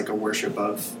express like a worship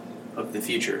of the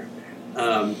future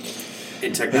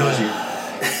in technology.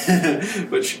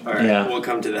 Which, all right, we'll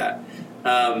come to that.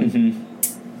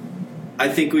 I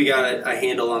think we got a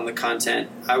handle on the content.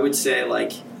 I would say,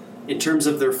 like, in terms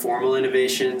of their formal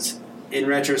innovations, in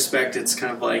retrospect, it's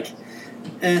kind of like,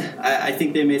 I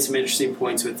think they made some interesting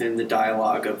points within the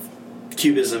dialogue of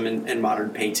Cubism and modern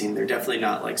painting. They're definitely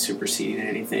not like superseding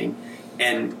anything.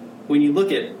 And when you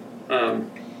look at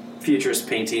futurist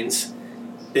paintings,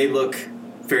 they look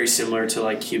very similar to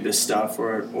like Cubist stuff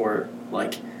or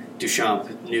like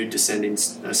Duchamp, Nude Descending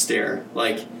Stair.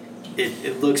 Like,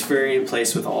 it looks very in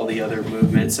place with all the other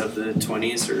movements of the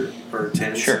 20s or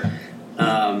 10s. Sure.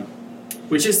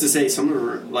 Which is to say, some of them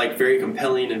are like very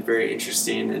compelling and very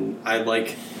interesting, and I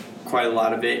like quite a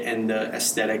lot of it, and the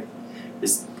aesthetic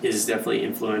is definitely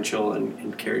influential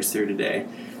and carries through today.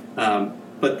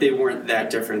 But they weren't that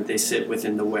different. They sit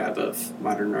within the web of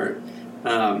modern art.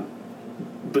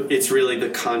 But it's really the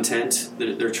content,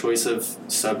 their choice of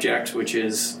subject, which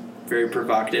is very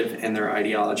provocative, and their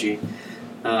ideology.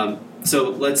 So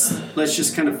let's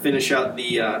just kind of finish out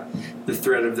the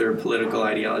thread of their political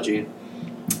ideology.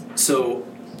 So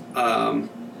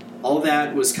all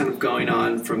that was kind of going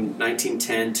on from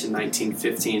 1910 to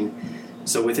 1915.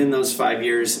 So within those 5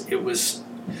 years, it was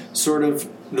sort of,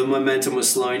 the momentum was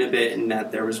slowing a bit, in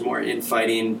that there was more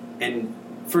infighting. And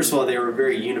first of all, they were a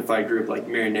very unified group. Like,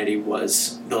 Marinetti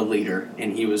was the leader,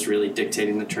 and he was really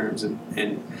dictating the terms.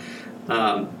 And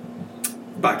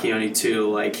Bacchioni too.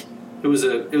 Like, it was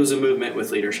a movement with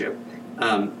leadership.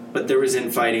 But there was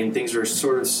infighting. Things were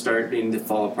sort of starting to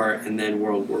fall apart, and then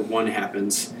World War I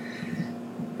happens.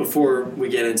 Before we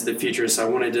get into the futurists, I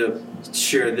wanted to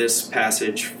share this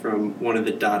passage from one of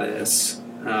the Dadaists.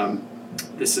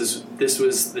 This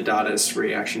was the Dadaist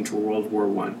reaction to World War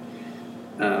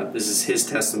I. This is his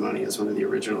testimony as one of the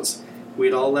originals. We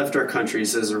had all left our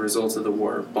countries as a result of the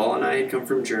war. Ball and I had come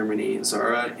from Germany,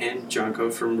 Zara and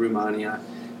Janko from Romania,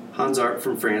 Hans Arp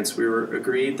from France. We were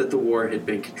agreed that the war had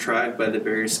been contrived by the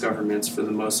various governments for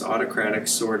the most autocratic,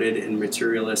 sordid, and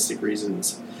materialistic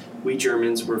reasons. We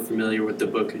Germans were familiar with the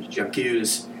book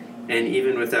J'accuse, and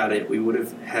even without it, we would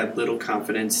have had little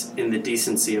confidence in the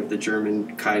decency of the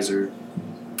German Kaiser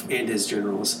and his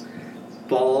generals.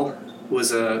 Ball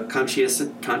was a conscientious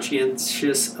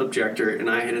objector, and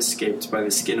I had escaped by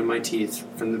the skin of my teeth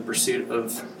from the pursuit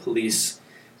of police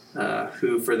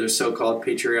who, for their so-called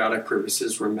patriotic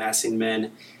purposes, were massing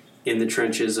men in the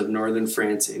trenches of northern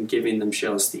France and giving them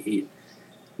shells to eat.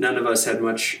 None of us had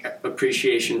much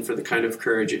appreciation for the kind of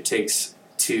courage it takes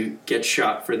to get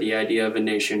shot for the idea of a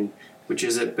nation, which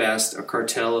is at best a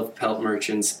cartel of pelt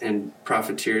merchants and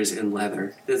profiteers in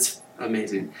leather. That's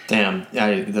amazing. Damn,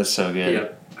 that's so good. Yeah,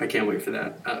 I can't wait for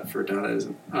that, for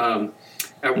Dadaism.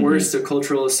 At worst, a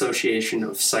cultural association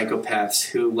of psychopaths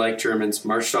who, like Germans,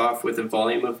 marched off with a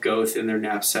volume of Goethe in their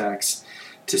knapsacks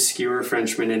to skewer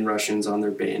Frenchmen and Russians on their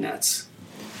bayonets.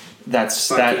 That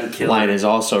Fucking killer. line is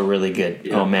also really good.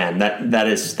 Yeah. Oh man, that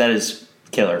is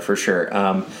killer for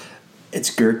sure.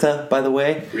 It's Goethe, by the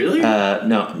way. Really?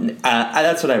 No,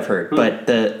 that's what I've heard. But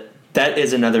that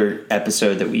is another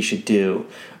episode that we should do.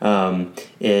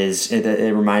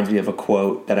 It reminds me of a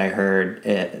quote that I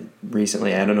heard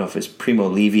recently. I don't know if it was Primo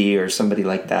Levi or somebody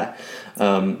like that.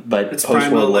 But It's post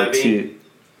Primo World War Levi. II.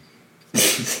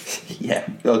 Yeah.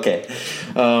 Okay.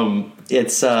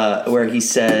 It's where he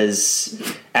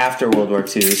says after World War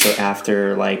II, so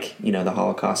after the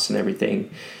Holocaust and everything,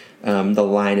 the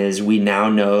line is, "We now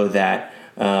know that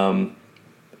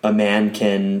a man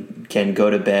can go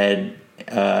to bed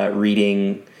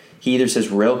reading." He either says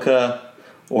Rilke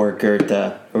or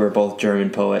Goethe, who are both German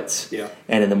poets. Yeah.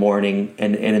 And in the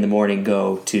morning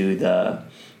go to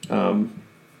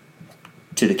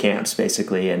the camps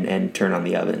basically and turn on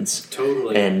the ovens.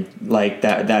 Totally. And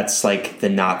that's like the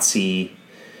Nazi,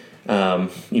 the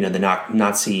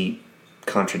Nazi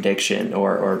contradiction,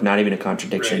 or not even a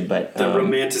contradiction, Right. but the the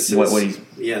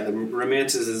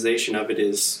romanticization of it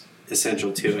is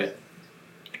essential to it.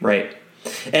 right.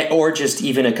 Or just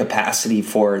even a capacity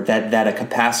for that a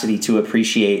capacity to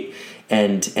appreciate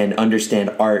and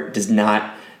understand art does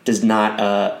not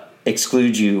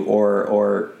exclude you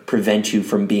or prevent you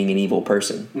from being an evil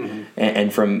person, Mm-hmm.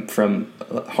 and from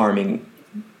harming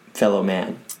fellow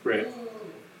man. Right.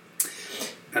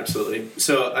 Absolutely.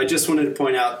 So I just wanted to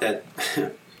point out that,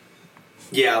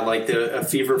 a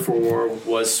fever for war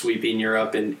was sweeping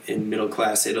Europe and in middle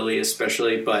class Italy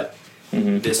especially, but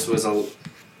this was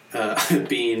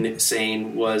being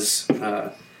sane was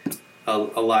a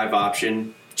live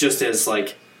option, just as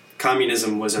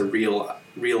communism was a real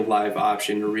live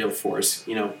option, a real force.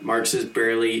 Marx is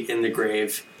barely in the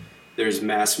grave. There's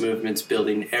mass movements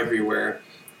building everywhere,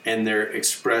 and they're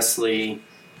expressly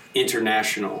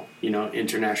international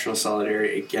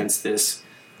solidarity against this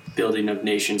building of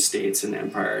nation states and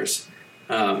empires.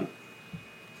 And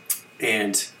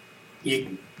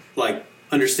you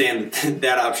understand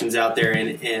that option's out there,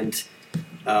 and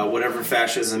whatever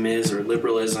fascism is or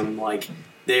liberalism,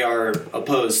 they are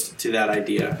opposed to that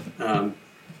idea.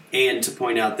 And to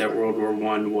point out that World War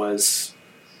I was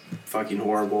fucking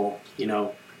horrible,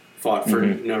 fought for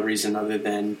no reason other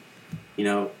than,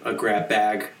 a grab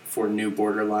bag for new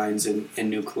border lines and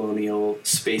new colonial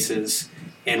spaces.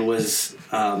 And was,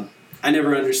 I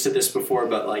never understood this before,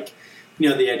 but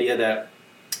the idea that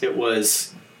it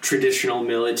was traditional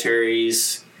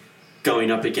militaries going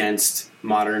up against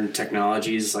modern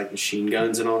technologies like machine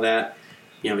guns and all that,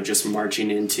 just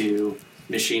marching into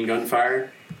machine gun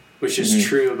fire, which is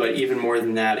true, but even more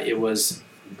than that, it was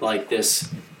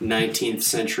this 19th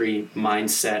century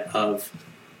mindset of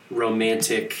a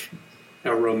romantic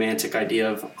idea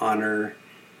of honor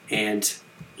and,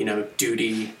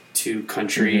 duty to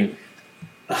country,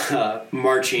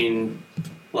 marching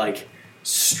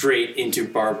straight into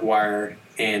barbed wire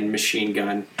and machine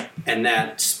gun. And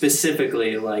that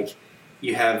specifically,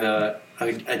 you have a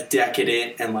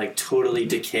decadent and totally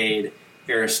decayed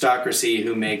aristocracy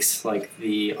who makes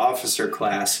the officer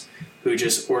class who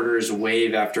just orders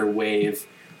wave after wave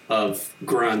of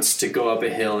grunts to go up a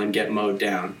hill and get mowed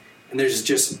down. And there's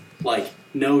just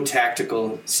no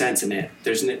tactical sense in it.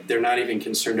 They're not even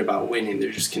concerned about winning.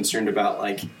 They're just concerned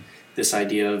about this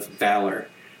idea of valor.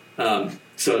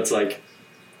 So it's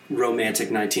romantic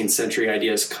 19th century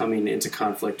ideas coming into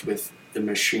conflict with the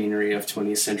machinery of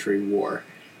 20th century war.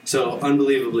 So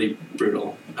unbelievably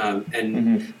brutal,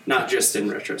 and not just in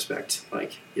retrospect.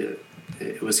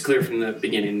 It was clear from the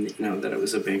beginning, that it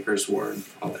was a bankers' war and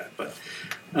all that. But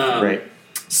Right.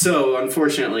 So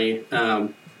unfortunately,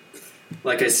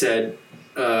 like I said,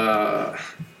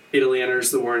 Italy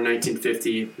enters the war in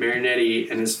 1950. Marinetti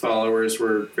and his followers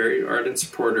were very ardent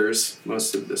supporters.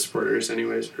 Most of his followers,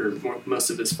 anyways.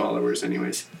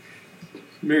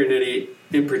 Marinetti,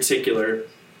 in particular,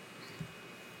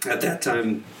 at that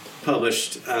time,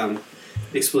 published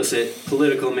explicit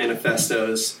political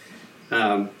manifestos.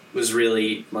 Was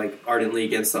really ardently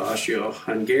against the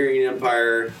Austro-Hungarian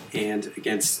Empire and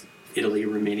against Italy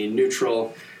remaining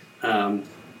neutral. And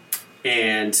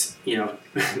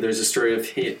there's a story of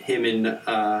him in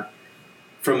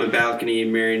from a balcony,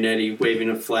 Marinetti waving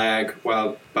a flag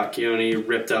while Bacchioni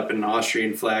ripped up an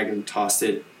Austrian flag and tossed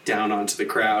it down onto the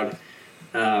crowd.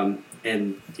 And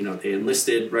they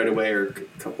enlisted right away, or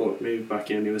maybe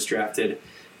Bacchioni was drafted.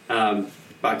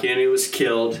 Bacchioni was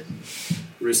killed.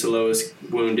 Russolo was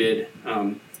wounded,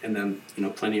 and then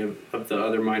plenty of the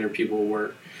other minor people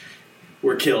were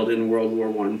killed in World War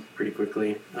I pretty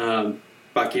quickly.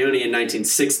 Bacchioni in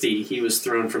 1960, he was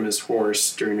thrown from his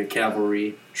horse during a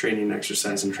cavalry training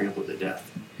exercise and trampled to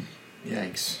death.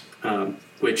 Yikes.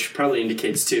 which probably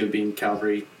indicates too, being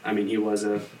cavalry. I mean, he was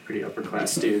a pretty upper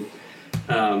class dude.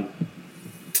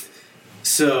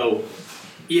 So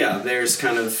yeah, there's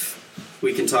kind of,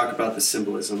 we can talk about the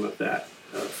symbolism of that,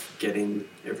 of getting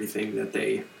everything that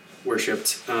they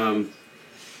worshipped.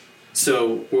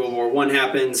 So World War I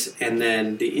happens, and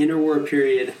then the interwar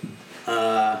period,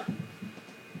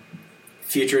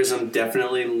 futurism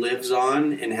definitely lives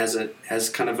on and has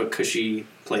kind of a cushy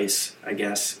place, I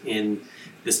guess, in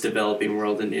this developing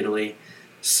world in Italy.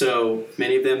 So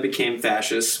many of them became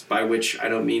fascists, by which I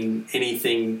don't mean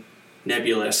anything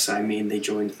nebulous. I mean they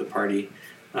joined the party.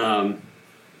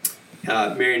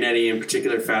 Marinetti, in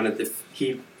particular, founded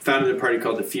a party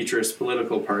called the Futurist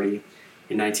Political Party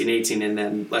in 1918, and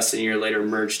then less than a year later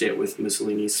merged it with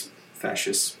Mussolini's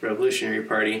Fascist Revolutionary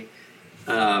Party.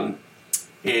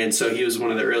 And so he was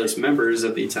one of the earliest members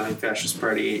of the Italian Fascist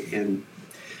Party, and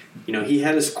he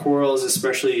had his quarrels,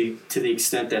 especially to the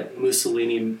extent that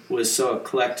Mussolini was so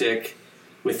eclectic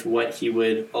with what he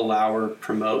would allow or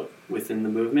promote within the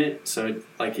movement. So,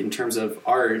 like, in terms of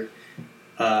art,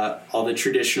 all the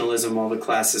traditionalism, all the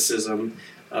classicism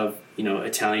of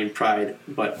Italian pride,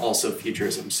 but also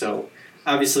futurism. So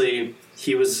obviously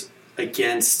he was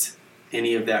against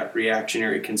any of that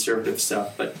reactionary conservative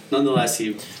stuff, but nonetheless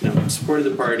he supported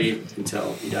the party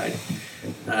until he died.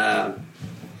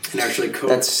 And actually, go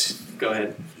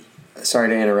ahead. Sorry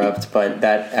to interrupt, but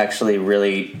that actually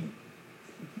really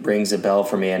rings a bell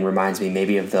for me and reminds me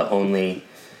maybe of the only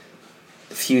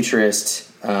futurist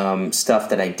stuff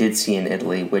that I did see in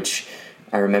Italy, which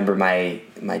I remember my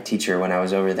teacher, when I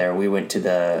was over there, we went to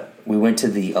the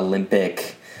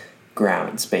Olympic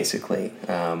grounds, basically,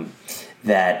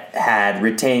 that had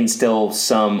retained still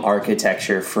some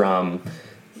architecture from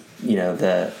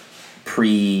the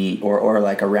pre or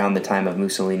like around the time of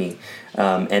Mussolini,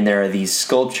 and there are these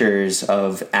sculptures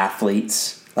of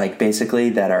athletes, like, basically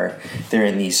they're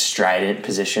in these strident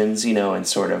positions, and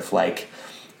sort of like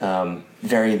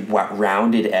very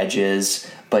rounded edges,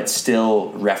 but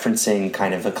still referencing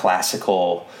kind of a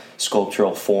classical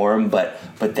sculptural form, but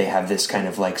they have this kind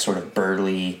of like sort of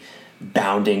burly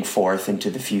bounding forth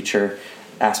into the future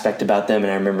aspect about them.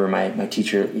 And I remember my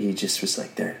teacher, he just was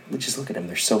like, just look at them,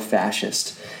 they're so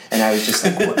fascist. And I was just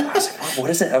like, what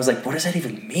is it? I was like, what does that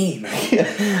even mean?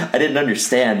 I didn't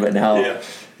understand, but now it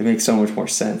makes so much more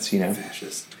sense,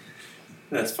 Fascist.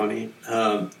 That's funny.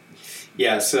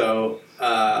 So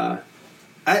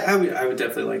I would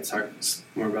definitely like to talk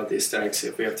more about the aesthetics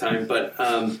if we have time. But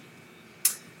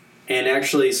and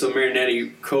actually, so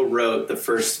Marinetti co-wrote the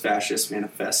first fascist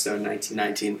manifesto in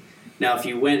 1919. Now, if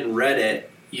you went and read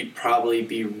it, you'd probably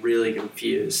be really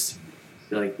confused.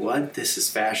 You're like, what? This is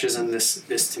fascism?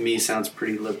 This to me sounds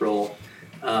pretty liberal.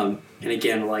 And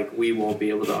again, like, we won't be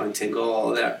able to untangle all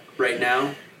of that right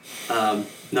now.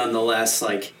 Nonetheless,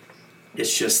 like,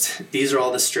 it's just, these are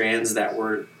all the strands that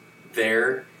were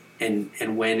there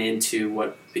and went into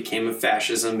what became of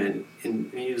fascism, and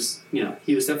he was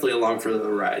definitely along for the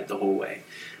ride the whole way.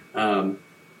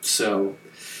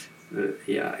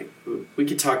 We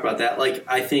could talk about that. Like,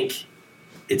 I think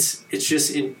it's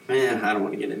just I don't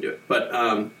want to get into it,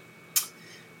 but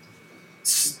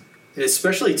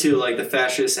especially too, like, the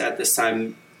fascists at this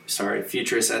time,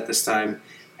 futurists at this time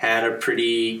had a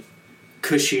pretty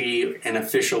cushy and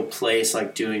official place,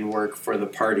 like, doing work for the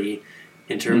party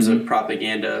in terms of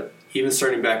propaganda. Even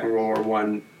starting back in World War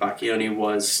I, Bacchioni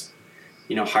was,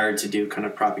 hired to do kind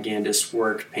of propagandist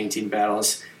work, painting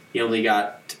battles. He only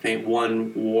got to paint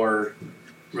one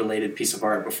war-related piece of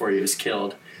art before he was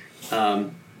killed.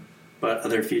 But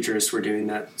other futurists were doing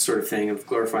that sort of thing of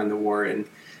glorifying the war. And,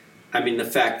 I mean, the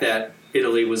fact that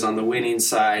Italy was on the winning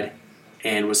side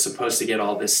and was supposed to get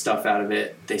all this stuff out of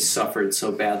it, they suffered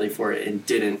so badly for it and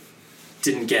didn't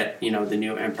get, the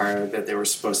new empire that they were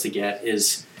supposed to get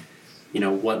is,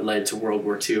 what led to World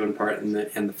War II in part, and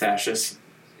the fascists.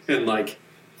 And, like,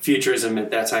 futurism at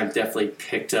that time definitely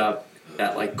picked up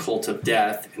that, like, cult of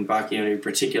death, and Bacchioni in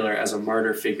particular as a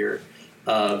martyr figure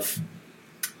of,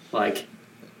 like,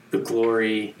 the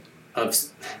glory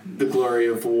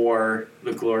of war,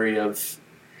 the glory of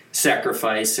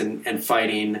sacrifice and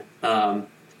fighting,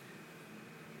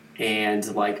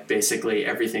 and, like, basically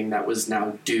everything that was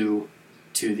now due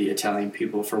to the Italian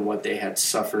people for what they had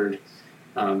suffered,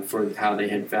 for how they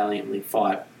had valiantly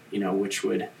fought, which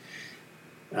would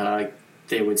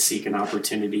they would seek an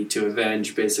opportunity to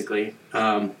avenge, basically.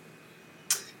 And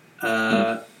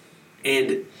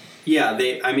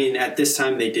at this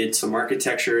time they did some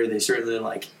architecture. They certainly,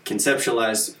 like,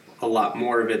 conceptualized a lot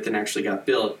more of it than actually got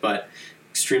built, but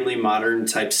extremely modern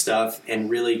type stuff and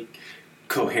really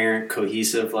coherent,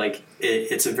 cohesive. Like,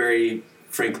 it's a very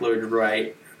Frank Lloyd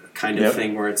Wright kind of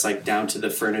thing where it's like down to the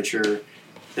furniture.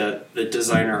 The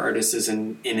designer artist is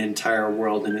an entire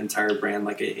world, an entire brand,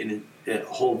 like a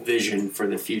whole vision for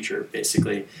the future,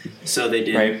 basically. So they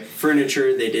did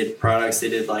furniture, they did products, they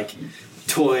did like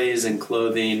toys and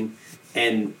clothing,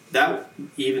 and that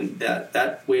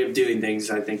way of doing things,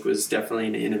 I think, was definitely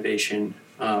an innovation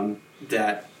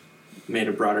that made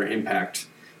a broader impact.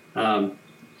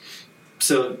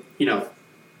 So,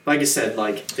 like I said,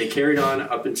 like they carried on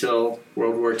up until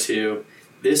World War II.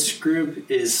 This group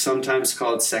is sometimes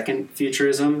called Second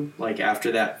Futurism, like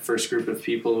after that first group of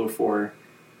people before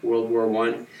World War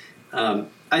I.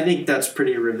 I think that's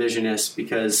pretty revisionist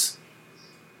because,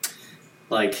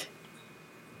 like,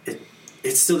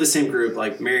 it's still the same group.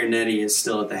 Like Marinetti is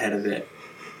still at the head of it.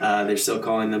 They're still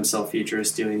calling themselves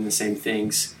futurists, doing the same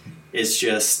things. It's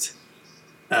just,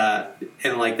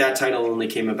 and like that title only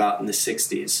came about in the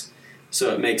 60s.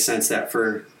 So it makes sense that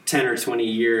for 10 or 20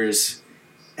 years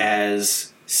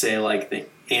as, say, like the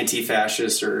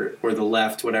anti-fascist or the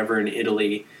left, whatever, in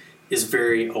Italy is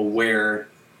very aware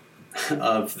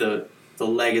of the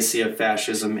legacy of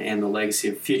fascism and the legacy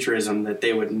of futurism, that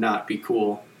they would not be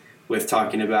cool with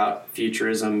talking about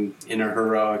futurism in a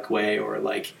heroic way or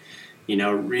like,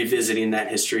 revisiting that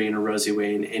history in a rosy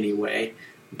way in any way.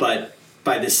 But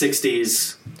by the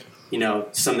 60s,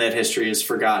 some of that history is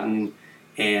forgotten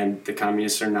and the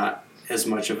communists are not as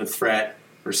much of a threat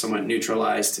or somewhat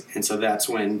neutralized. And so that's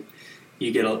when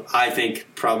you get, I think,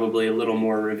 probably a little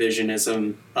more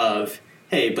revisionism of,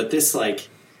 hey, but this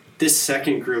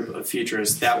second group of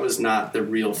futurists, that was not the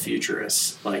real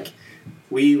futurists. Like,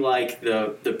 we like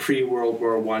the pre-World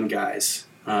War I guys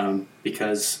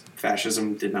because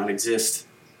fascism did not exist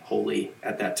wholly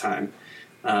at that time.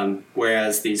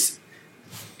 Whereas these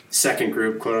second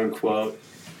group, quote unquote,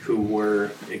 who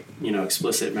were,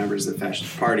 explicit members of the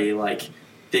fascist party, like,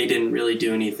 they didn't really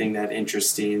do anything that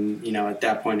interesting. At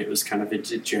that point, it was kind of a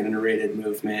degenerated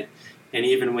movement. And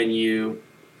even when you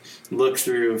look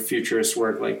through futurist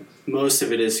work, like, most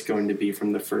of it is going to be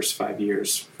from the first 5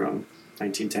 years, from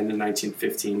 1910 to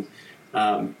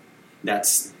 1915.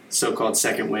 That's so-called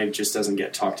second wave just doesn't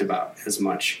get talked about as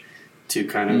much, to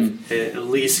kind of at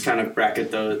least kind of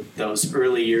bracket those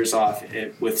early years off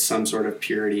with some sort of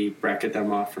purity, bracket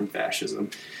them off from fascism,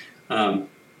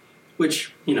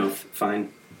 which,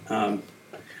 fine. I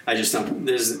just don't,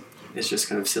 it's just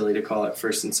kind of silly to call it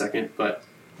first and second, but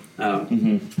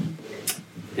any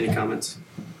comments?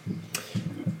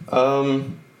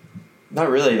 Not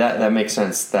really. That makes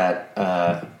sense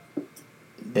that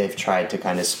they've tried to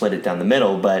kind of split it down the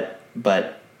middle,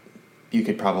 but you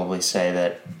could probably say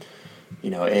that,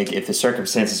 if the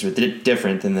circumstances were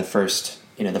different, then the first,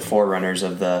 the forerunners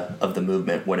of the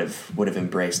movement would have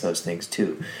embraced those things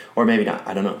too, or maybe not.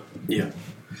 I don't know.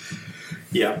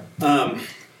 Yeah.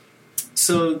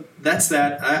 So that's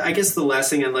that. I guess the last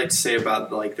thing I'd like to say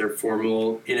about like their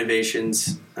formal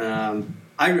innovations.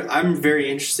 I'm very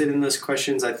interested in those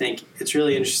questions. I think it's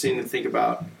really interesting to think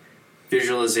about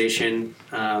visualization.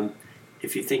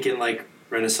 If you think in like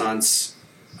Renaissance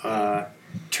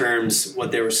terms,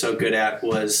 what they were so good at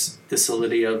was the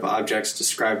solidity of objects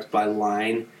described by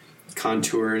line,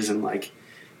 contours, and like,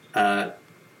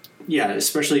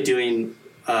 especially doing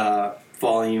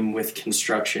volume with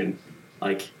construction.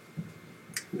 Like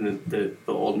the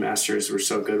old masters were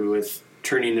so good with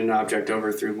turning an object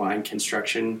over through line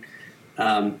construction.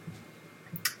 And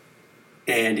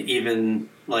even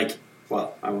like,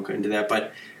 well, I won't go into that,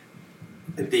 but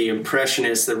the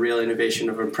Impressionists, the real innovation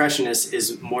of Impressionists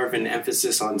is more of an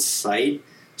emphasis on sight,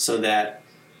 so that,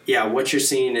 what you're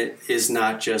seeing is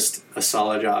not just a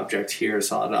solid object here, a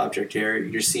solid object here.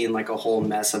 You're seeing like a whole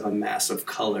mess of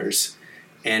colors.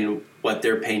 And what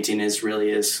they're painting is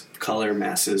color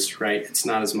masses, right? It's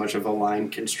not as much of a line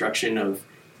construction of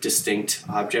distinct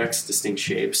objects, distinct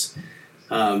shapes.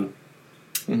 And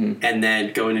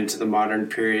then going into the modern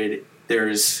period,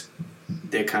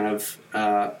 they kind of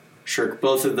shirk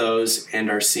both of those and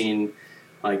are seeing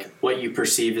like what you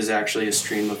perceive is actually a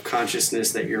stream of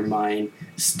consciousness that your mind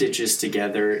stitches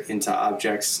together into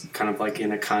objects, kind of like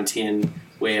in a Kantian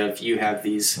way of, you have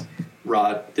this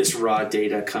raw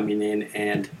data coming in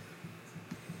and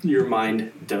your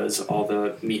mind does all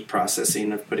the meat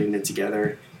processing of putting it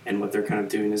together, and what they're kind of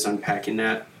doing is unpacking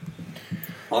that.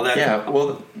 All that. Yeah,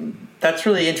 well, that's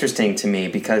really interesting to me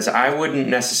because I wouldn't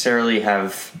necessarily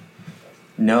have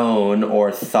known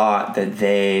or thought that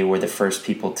they were the first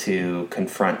people to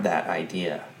confront that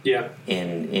idea. Yeah.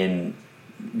 In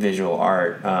visual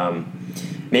art,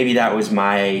 maybe that was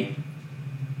my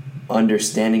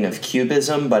understanding of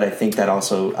Cubism, but I think that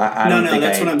also I don't think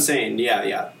that's what I'm saying.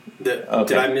 Yeah. Okay.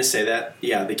 Did I missay that?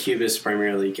 Yeah, the Cubists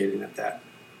primarily getting at that.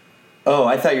 Oh,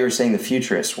 I thought you were saying the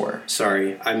futurists were.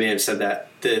 Sorry, I may have said that.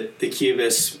 The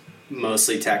Cubists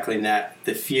mostly tackling that.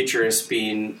 The futurists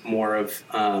being more of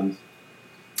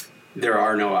there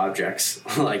are no objects.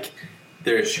 Like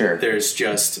there's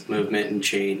just movement and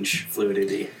change,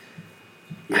 fluidity.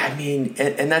 Yeah. I mean,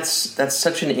 and that's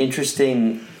such an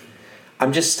interesting.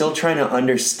 I'm just still trying to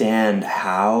understand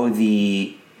how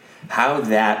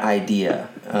that idea,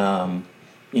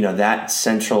 that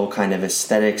central kind of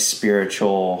aesthetic,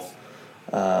 spiritual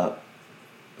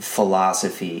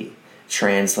philosophy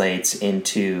translates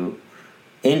into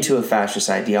a fascist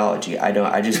ideology.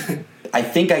 I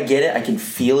think I get it. I can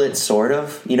feel it, sort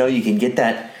of. You can get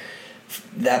that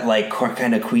like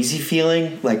kind of queasy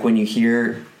feeling, like when you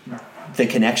hear the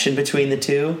connection between the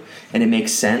two, and it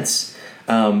makes sense.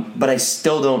 But I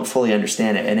still don't fully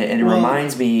understand it, and it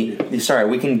reminds me. Sorry,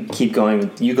 we can keep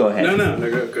going. You go ahead. No,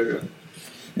 go.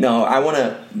 No, I want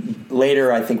to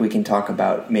later. I think we can talk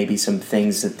about maybe some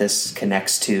things that this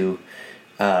connects to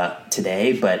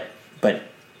today, but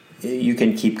you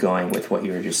can keep going with what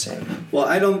you were just saying. Well,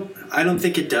 I don't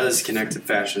think it does connect to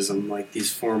fascism, like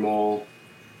these formal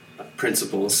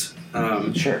principles.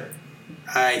 Sure.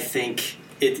 I think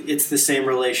it's the same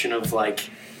relation of like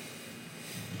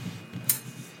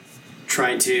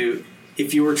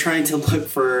if you were trying to look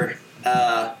for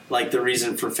like the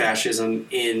reason for fascism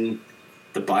in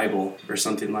the Bible or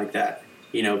something like that,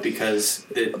 because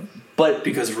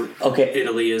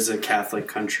Italy is a Catholic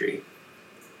country.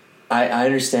 I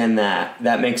understand that.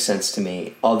 That makes sense to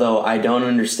me. Although I don't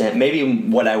understand. Maybe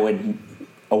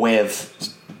a way of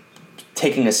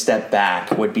taking a step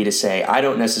back would be to say, I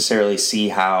don't necessarily see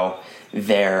how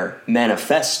their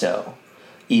manifesto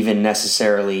even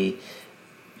necessarily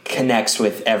connects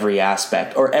with every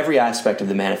aspect of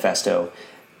the manifesto.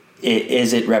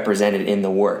 Is it represented in the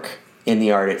work, in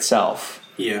the art itself?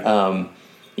 Yeah.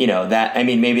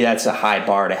 Maybe that's a high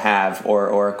bar to have,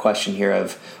 or a question here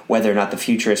of whether or not the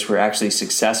futurists were actually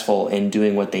successful in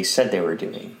doing what they said they were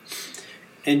doing.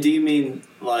 And do you mean,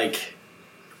 like,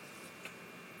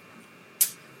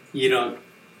 you don't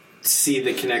see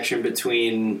the connection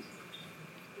between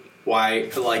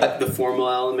the formal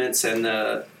elements and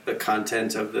the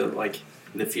content of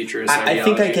the futurist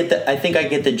ideology? I think I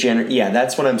get the general. Yeah,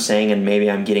 that's what I'm saying, and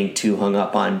maybe I'm getting too hung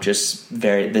up on just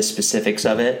the specifics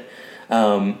of it.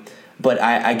 But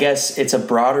I guess it's a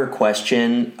broader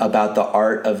question about the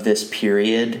art of this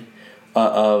period,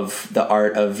 of the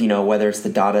art of, whether it's the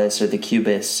Dadaists or the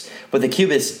Cubists. But the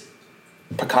Cubists,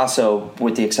 Picasso,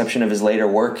 with the exception of his later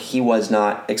work, he was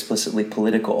not explicitly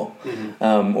political,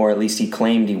 or at least he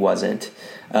claimed he wasn't.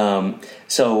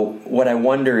 So what I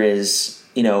wonder is,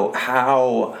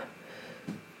 how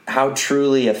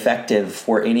truly effective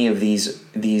were any of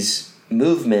these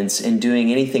movements in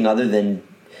doing anything other than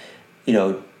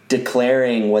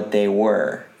declaring what they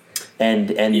were, and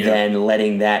then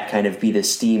letting that kind of be the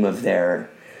steam of their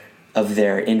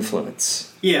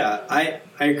influence. Yeah, I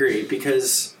agree,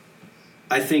 because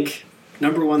I think,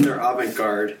 number one, they're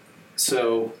avant-garde,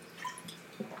 so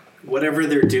whatever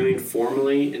they're doing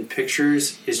formally in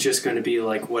pictures is just going to be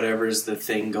like whatever's the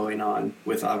thing going on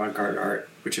with avant-garde art,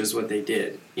 which is what they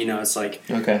did. It's like,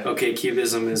 okay,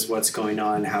 Cubism is what's going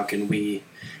on. How can we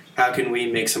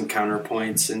make some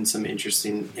counterpoints and some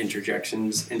interesting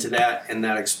interjections into that? And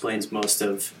that explains most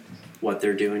of what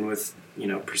they're doing with,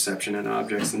 perception and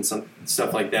objects and some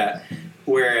stuff like that.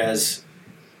 Whereas,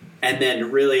 and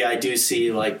then really I do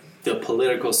see like the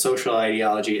political social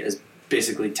ideology as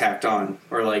basically tacked on,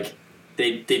 or like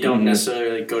they don't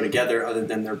necessarily go together, other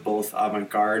than they're both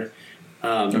avant-garde.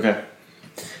 Yeah.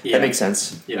 That makes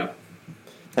sense. Yeah.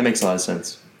 That makes a lot of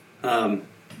sense.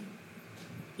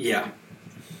 Yeah.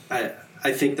 I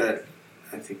think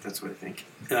that's what I think.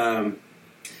 I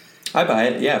buy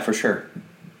it. Yeah, for sure.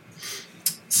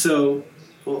 So,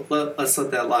 let's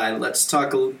let that lie. Let's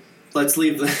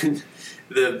leave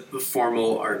the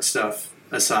formal art stuff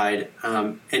aside,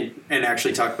 and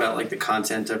actually talk about like the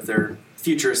content of their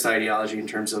futurist ideology in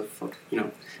terms of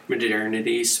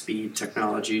modernity, speed,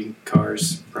 technology,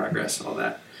 cars, progress, all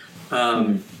that.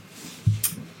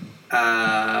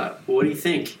 What do you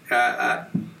think? I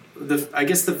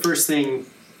guess the first thing,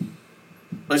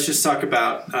 let's just talk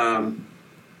about,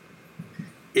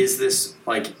 is this,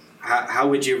 like, how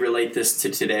would you relate this to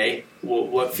today?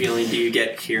 What feeling do you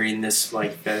get hearing this,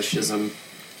 like, fetishism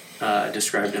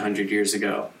described 100 years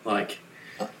ago? Like,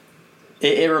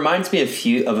 it reminds me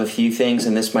of a few things,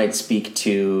 and this might speak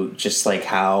to just like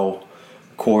how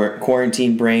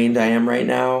quarantine brained I am right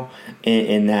now,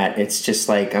 in that it's just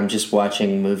like I'm just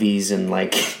watching movies and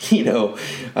like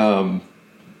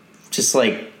just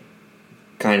like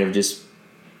kind of just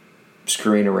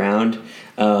screwing around.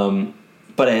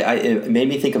 But it made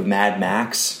me think of Mad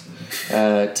Max,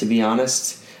 to be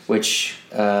honest, which,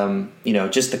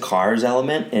 just the cars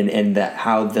element and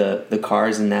how the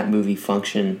cars in that movie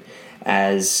function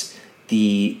as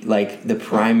the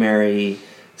primary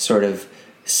sort of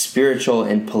spiritual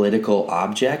and political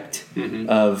object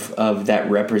of that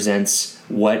represents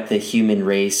what the human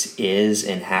race is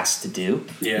and has to do,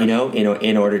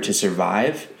 in order to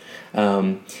survive.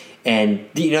 And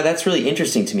that's really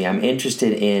interesting to me. I'm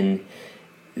interested in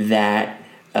that,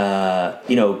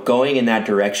 going in that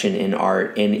direction in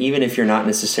art. And even if you're not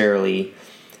necessarily,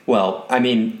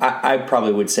 I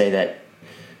probably would say that,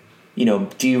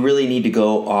 do you really need to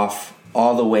go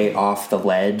all the way off the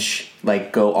ledge,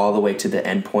 like go all the way to the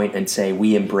end point and say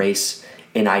we embrace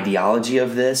an ideology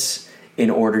of this in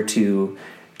order to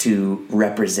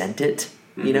represent it?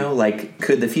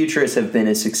 Could the futurists have been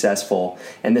as successful?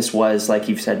 And this was, like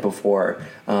you've said before,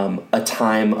 a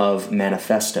time of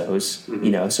manifestos,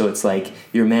 so it's like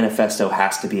your manifesto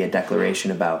has to be a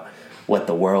declaration about what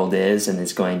the world is and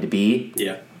is going to be.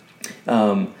 Yeah.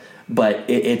 But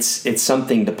it's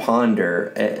something to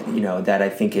ponder, that I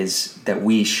think that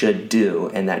we should do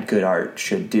and that good art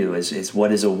should do is what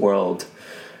does a world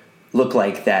look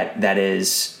like that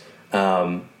is,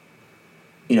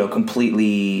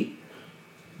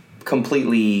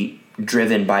 completely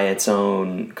driven by its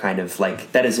own kind of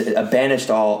that is banished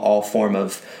all form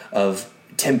of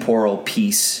temporal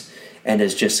peace and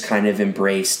has just kind of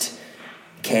embraced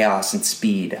chaos and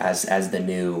speed as the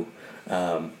new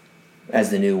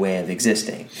way of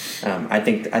existing. I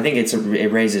think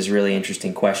it raises really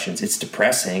interesting questions. It's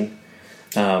depressing,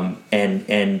 and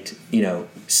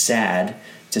sad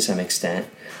to some extent.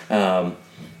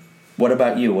 What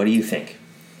about you? What do you think?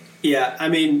 Yeah, I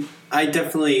mean, I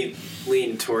definitely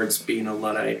lean towards being a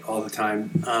Luddite all the time.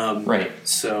 Right.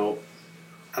 So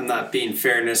I'm not being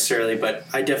fair necessarily, but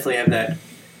I definitely have that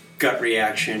gut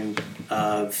reaction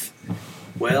of,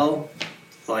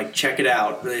 check it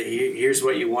out. Here's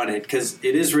what you wanted. Because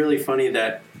it is really funny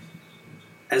that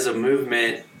as a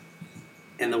movement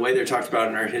and the way they're talked about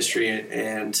in art history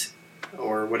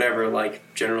or whatever,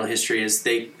 general history is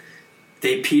they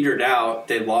petered out.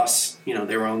 They lost,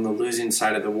 they were on the losing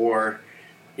side of the war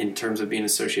in terms of being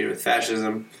associated with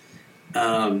fascism.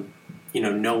 You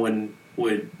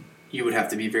would have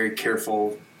to be very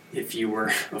careful if you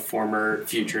were a former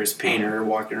futurist painter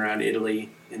walking around Italy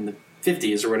in the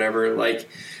 50s or whatever.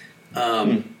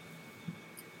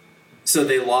 So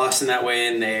they lost in that way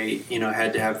and they,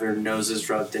 had to have their noses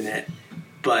rubbed in it.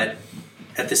 But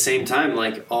at the same time,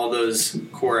 all those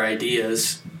core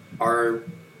ideas were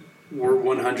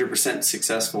 100%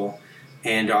 successful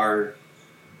and are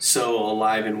so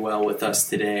alive and well with us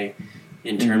today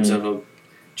in terms of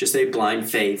just a blind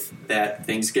faith that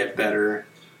things get better.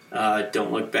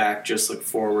 Don't look back, just look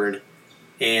forward.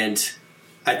 And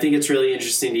I think it's really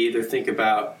interesting to either think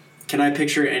about, can I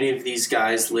picture any of these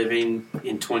guys living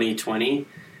in 2020?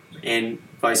 And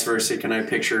vice versa, can I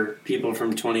picture people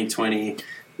from 2020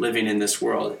 living in this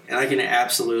world? And I can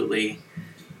absolutely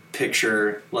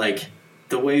picture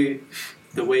the way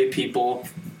people,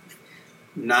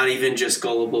 not even just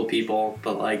gullible people,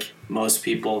 but most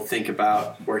people think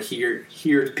about or hear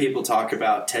people talk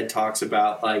about, TED Talks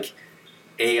about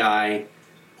AI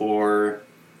or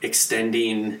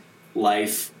extending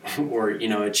life or,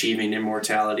 achieving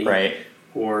immortality, right,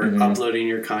 or uploading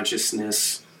your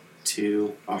consciousness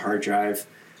to a hard drive,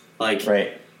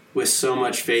 right, with so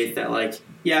much faith that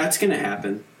it's going to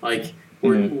happen.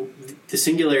 The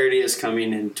singularity is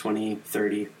coming in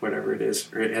 2030, whatever it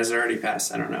is, or it has already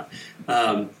passed. I don't know.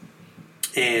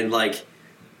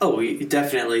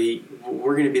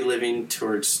 We're going to be living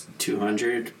towards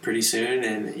 200 pretty soon.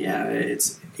 And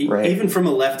it's right. Even from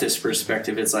a leftist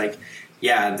perspective, it's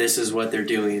this is what they're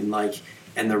doing.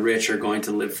 And the rich are going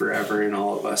to live forever and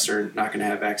all of us are not going to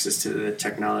have access to the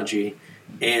technology.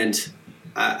 And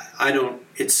I don't,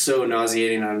 it's so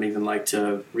nauseating. I don't even like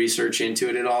to research into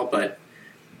it at all, but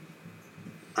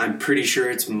I'm pretty sure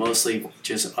it's mostly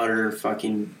just utter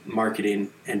fucking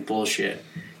marketing and bullshit.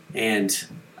 And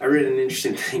I read an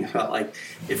interesting thing about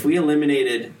if we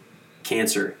eliminated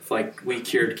cancer, if we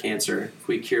cured cancer, if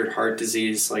we cured heart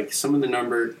disease, some of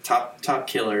the top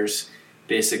killers,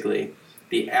 basically,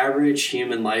 the average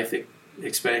human life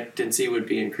expectancy would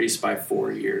be increased by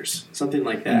 4 years, something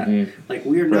like that.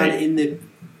 We are not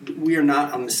we are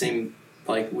not on the same,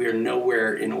 we are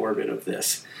nowhere in orbit of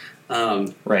this.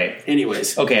 Right.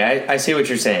 Anyways. Okay, I see what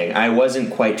you're saying. I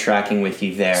wasn't quite tracking with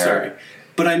you there. Sorry.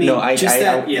 But I mean,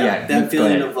 that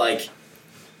feeling of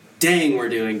dang, we're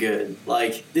doing good.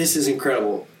 This is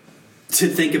incredible. to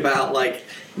think about like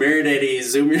Marinetti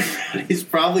zooming around, he's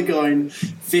probably going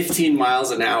 15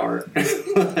 miles an hour,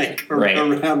 like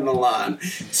around Milan.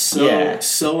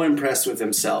 So impressed with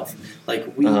himself.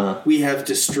 Like we have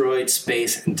destroyed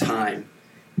space and time,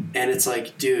 and it's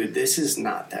like, dude, this is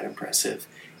not that impressive,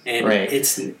 and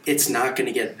it's not going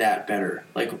to get that better.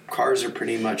 Like cars are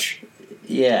pretty much,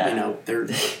 you know,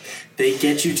 they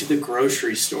get you to the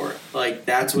grocery store. Like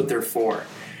that's what they're for.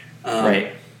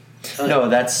 Right. No,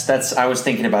 that's. I was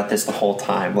thinking about this the whole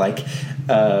time. Like,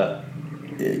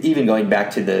 even going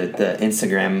back to the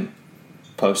Instagram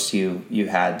post you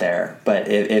had there. But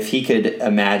if he could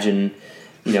imagine,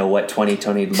 you know, what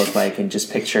 2020 would look like, and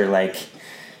just picture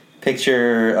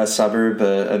a suburb,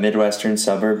 a Midwestern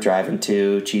suburb, driving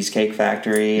to Cheesecake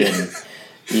Factory, and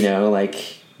you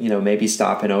know, maybe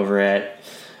stopping over at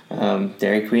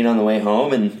Dairy Queen on the way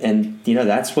home, and you know,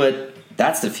 that's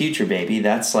the future, baby.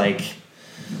 That's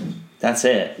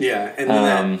it. Yeah, and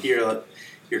then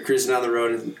you're cruising down the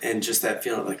road and just that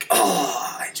feeling like,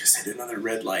 oh, I just hit another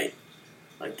red light.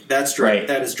 Like that's right.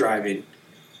 That is driving.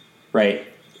 Right.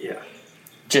 Yeah.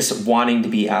 Just wanting to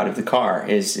be out of the car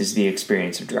is the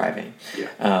experience of driving.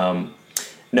 Yeah.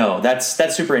 No,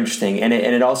 that's super interesting, and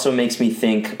it also makes me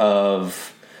think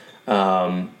of,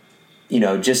 you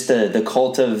know, just the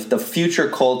cult of the future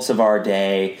cults of our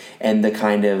day, and the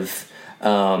kind of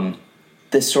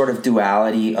this sort of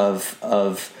duality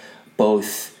of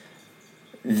both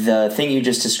the thing you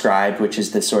just described, which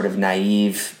is the sort of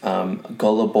naive,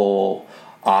 gullible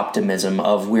optimism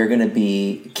of we're going to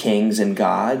be kings and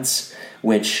gods,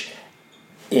 which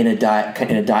in a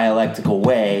dialectical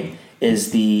way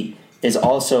is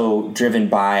also driven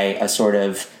by a sort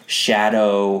of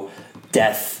shadow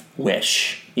death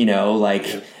wish, you know,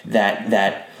 like that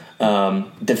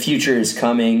the future is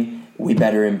coming. We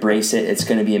better embrace it. It's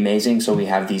going to be amazing. So we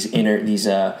have these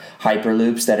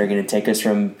hyperloops that are going to take us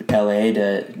from LA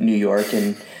to New York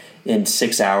in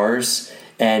 6 hours.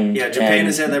 And Japan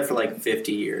has had that for like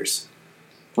 50 years.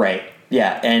 Right.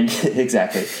 Yeah. And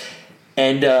exactly.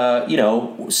 And you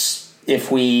know, if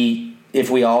we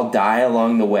all die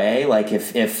along the way, like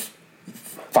if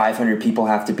 500 people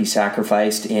have to be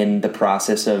sacrificed in the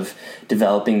process of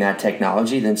developing that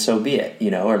technology, then so be it. You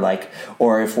know,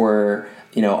 or if we're,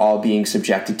 you know, all being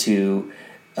subjected to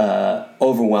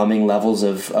overwhelming levels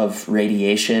of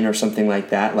radiation or something like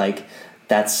that. Like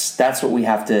that's what we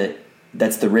have to.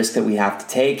 That's the risk that we have to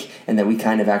take, and that we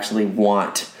kind of actually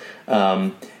want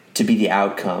to be the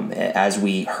outcome as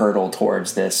we hurtle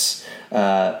towards this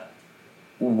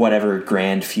whatever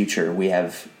grand future we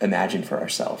have imagined for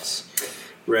ourselves.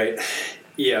 Right.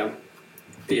 Yeah.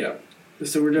 Yeah.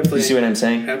 So we're definitely. You see what I'm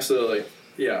saying? Absolutely.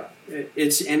 Yeah.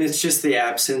 It's just the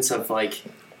absence of like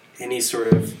any sort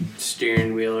of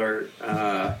steering wheel or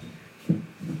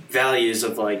values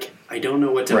of like, I don't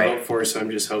know what to hope for, so I'm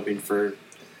just hoping for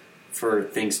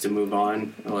things to move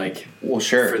on, like, well,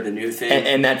 sure, for the new thing.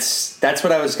 And that's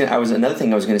what another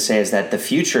thing I was going to say is that the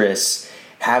futurists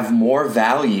have more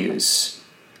values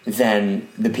than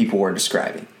the people we're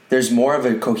describing. There's more of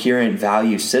a coherent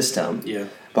value system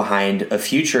behind a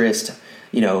futurist,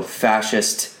 you know,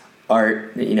 fascist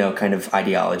art, you know, kind of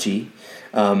ideology,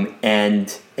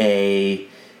 and a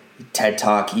TED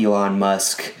Talk, Elon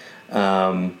Musk,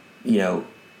 you know,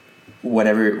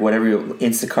 whatever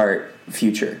Instacart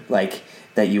future like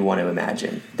that you want to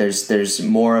imagine. There's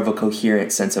more of a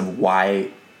coherent sense of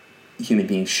why human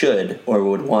beings should or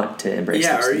would want to embrace.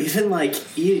 Yeah, or even like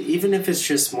even if it's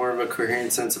just more of a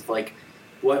coherent sense of like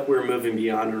what we're moving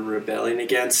beyond or rebelling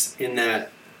against, in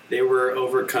that they were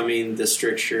overcoming the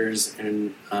strictures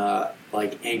and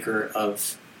like anchor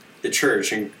of the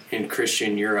church in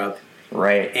Christian Europe.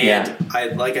 Right.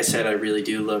 And like I said, I really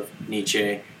do love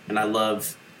Nietzsche, and I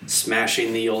love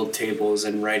smashing the old tables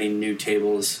and writing new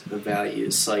tables of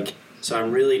values. Like, so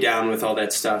I'm really down with all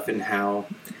that stuff and how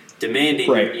demanding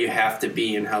you have to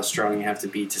be and how strong you have to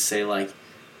be to say like,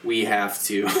 we have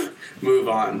to move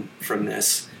on from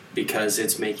this because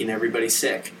it's making everybody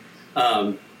sick.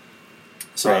 I'm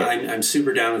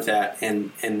super down with that.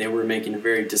 And they were making a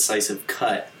very decisive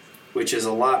cut, which is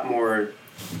a lot more.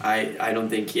 I don't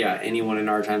think anyone in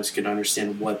our times could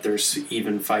understand what they're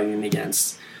even fighting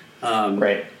against.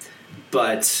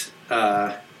 But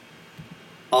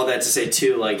all that to say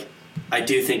too, like, I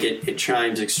do think it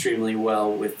chimes extremely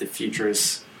well with the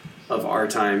futurists of our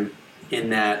time, in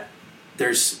that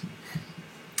there's,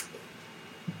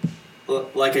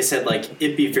 like I said, like,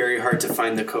 it'd be very hard to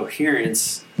find the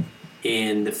coherence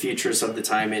in the futurists of the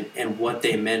time and what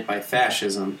they meant by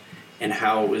fascism and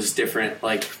how it was different,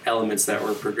 like elements that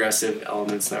were progressive,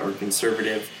 elements that were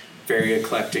conservative, very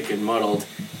eclectic and muddled,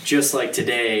 just like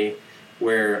today,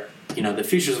 where the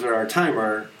features of our time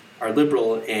are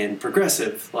liberal and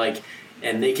progressive, like,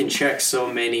 and they can check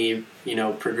so many,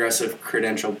 progressive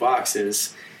credential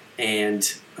boxes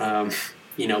and,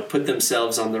 put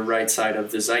themselves on the right side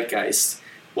of the zeitgeist,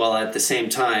 while at the same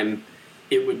time,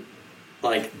 it would,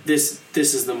 like, this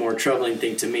is the more troubling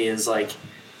thing to me, is, like,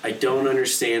 I don't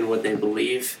understand what they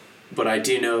believe, but I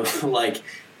do know, like,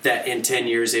 that in 10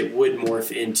 years it would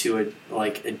morph into a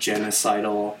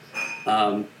genocidal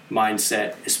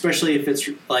mindset, especially if it's,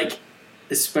 like,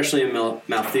 especially a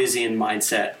Malthusian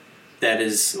mindset that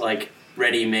is, like,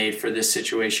 ready-made for this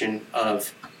situation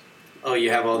of,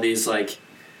 you have all these, like,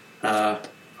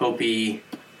 Hopi,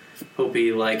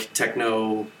 like,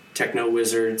 techno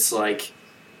wizards like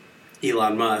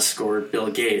Elon Musk or Bill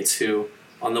Gates, who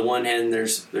on the one hand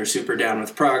they're super down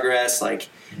with progress, like,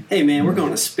 hey man, we're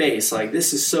going to space, like,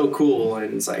 this is so cool,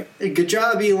 and it's like, hey, good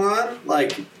job Elon,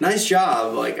 like, nice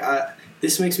job, like,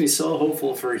 this makes me so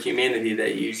hopeful for humanity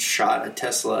that you shot a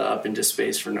Tesla up into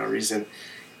space for no reason.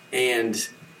 And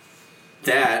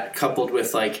that coupled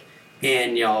with, like,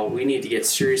 and y'all, we need to get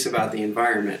serious about the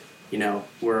environment.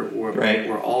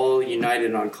 We're all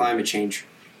united on climate change,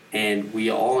 and we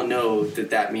all know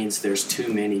that means there's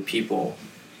too many people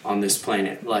on this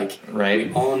planet. Like,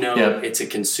 we all know it's a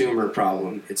consumer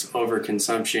problem. It's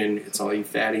overconsumption. It's all you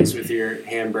fatties with your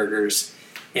hamburgers,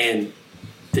 and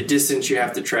the distance you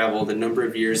have to travel, the number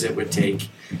of years it would take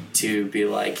to be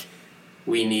like,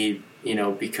 we need,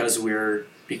 because we're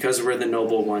the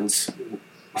noble ones,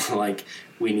 like,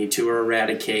 we need to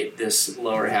eradicate this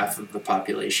lower half of the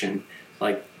population.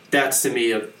 Like, that's to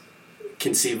me a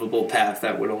conceivable path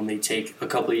that would only take a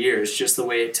couple of years, just the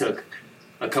way it took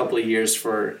a couple of years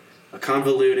for a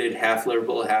convoluted, half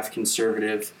liberal, half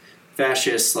conservative,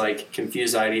 fascist, like,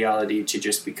 confused ideology to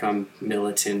just become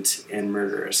militant and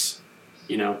murderous.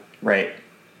 Right.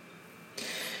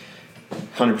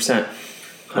 100%.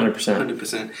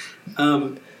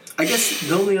 100%. I guess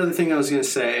the only other thing I was going to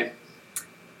say,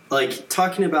 like,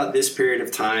 talking about this period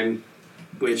of time,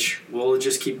 which we'll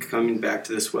just keep coming back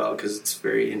to this because it's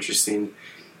very interesting,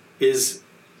 it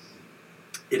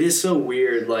is so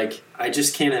weird. Like, I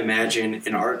just can't imagine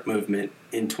an art movement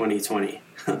in 2020.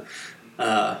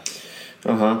 I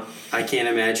can't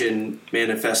imagine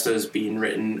manifestos being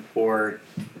written, or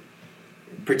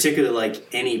particularly, like,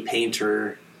 any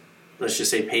painter, let's just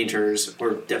say painters,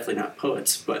 or definitely not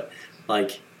poets, but,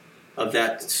 like, of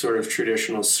that sort of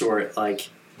traditional sort, like,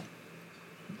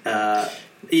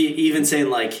 even saying,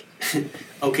 like,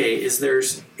 okay, is there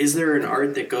an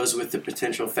art that goes with the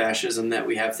potential fascism that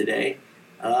we have today?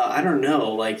 I don't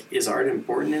know. Like, is art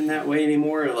important in that way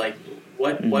anymore? Or, like,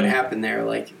 what happened there?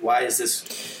 Like, why does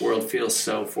this world feel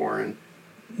so foreign?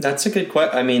 That's a good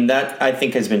question. I mean, that, I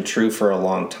think, has been true for a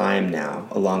long time now,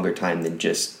 a longer time than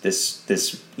just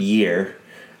this year.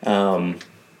 And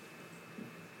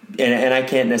I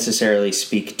can't necessarily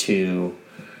speak to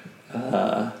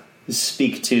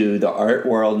the art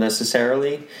world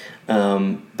necessarily,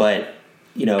 but,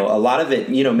 a lot of it,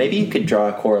 maybe you could draw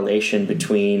a correlation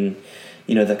between,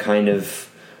 the kind of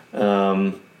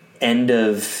end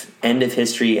of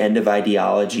history, end of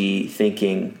ideology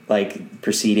thinking, like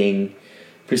preceding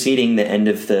the end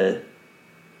of the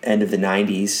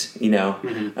 90s,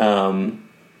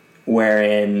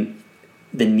 wherein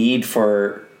the need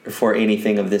for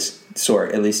anything of this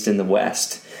sort, at least in the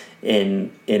West,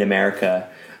 in America,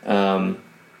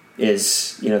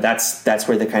 is, that's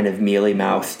where the kind of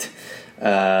mealy-mouthed,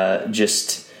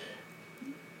 just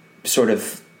sort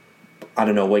of, I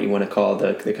don't know what you want to call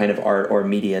the kind of art or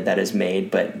media that is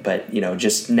made, but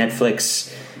just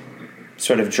Netflix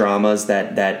sort of dramas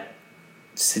that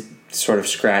sort of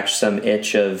scratch some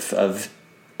itch of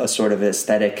a sort of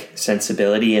aesthetic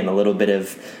sensibility and a little bit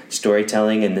of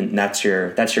storytelling, and then that's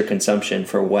your consumption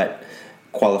for what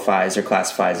qualifies or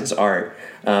classifies as art.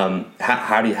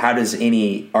 How does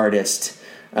any artist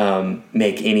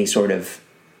make any sort of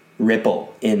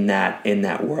ripple in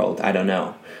that world? I don't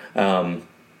know,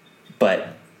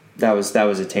 but that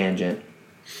was a tangent.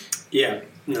 Yeah,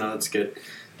 no, that's good.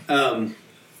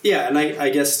 Yeah, and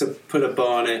I guess to put a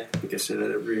bow on it, I guess I say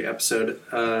that every episode,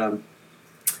 I'm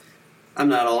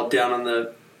not all down on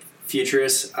the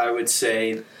futurists. I would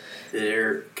say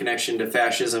their connection to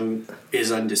fascism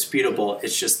is undisputable.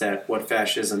 It's just that what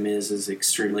fascism is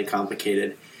extremely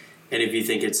complicated. And if you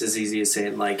think it's as easy as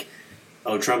saying, like,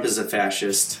 oh, Trump is a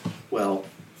fascist, well,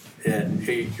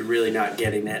 you're really not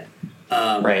getting it.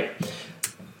 Right.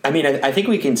 I mean, I think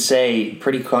we can say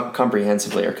pretty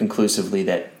comprehensively or conclusively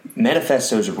that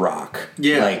manifestos rock.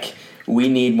 Yeah. Like, we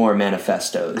need more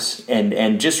manifestos.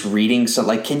 And just reading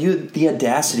the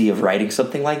audacity of writing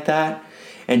something like that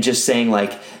and just saying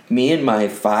like, me and my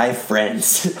 5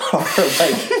 friends are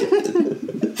like.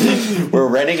 We're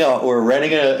renting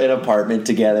an apartment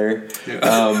together.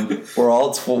 We're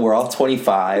all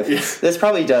 25. Yeah. This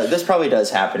probably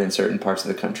does happen in certain parts of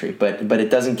the country, but it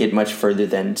doesn't get much further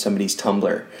than somebody's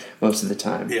Tumblr most of the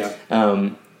time. Yeah.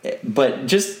 But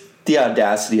just the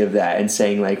audacity of that and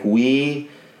saying like we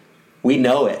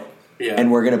know it, Yeah.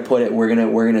 and we're gonna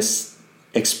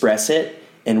express it,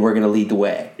 and we're gonna lead the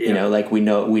way. Yeah. You know, like we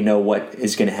know what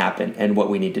is gonna happen and what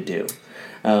we need to do.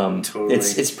 Totally.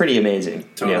 It's pretty amazing.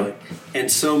 Totally. You know?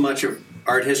 And so much of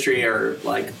art history, or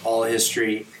like all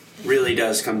history, really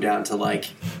does come down to like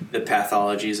the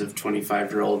pathologies of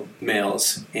 25-year-old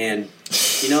males. And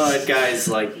you know what, guys,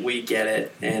 like we get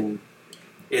it, and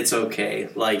it's okay.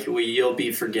 Like you'll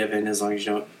be forgiven as long as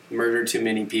you don't murder too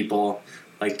many people.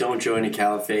 Like don't join a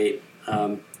caliphate.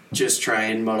 Just try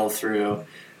and muddle through.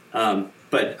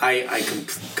 But I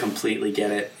completely get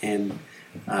it, and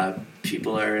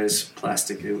people are as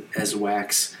plastic as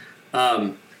wax.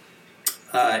 But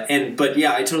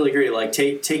yeah, I totally agree. Like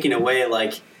taking away,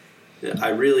 like I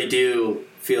really do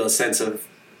feel a sense of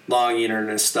longing or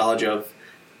nostalgia of.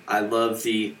 I love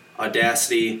the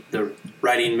audacity, the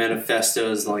writing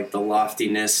manifestos, like the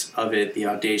loftiness of it, the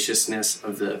audaciousness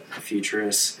of the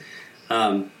futurists.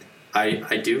 I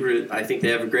think they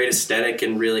have a great aesthetic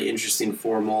and really interesting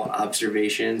formal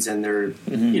observations, and they're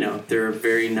they're a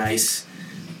very nice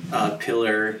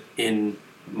pillar in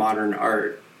modern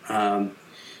art.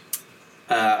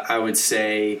 I would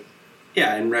say,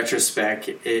 yeah, in retrospect,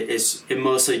 it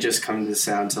mostly just comes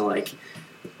down to like,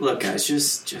 look, guys,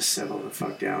 just settle the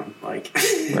fuck down, like,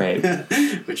 right,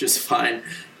 which is fine.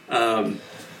 And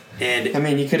I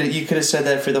mean, you could have said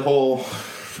that for the whole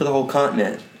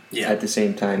continent. Yeah. At the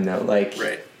same time, though, like,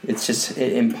 right. It's just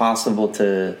impossible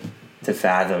to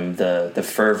fathom the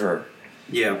fervor.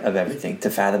 Yeah. Of everything, to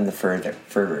fathom the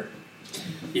fervor.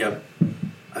 Yep.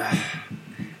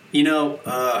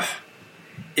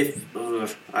 If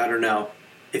I don't know,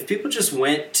 if people just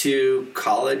went to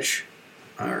college,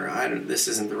 or this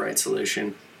isn't the right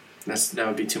solution. That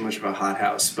would be too much of a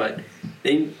hothouse. But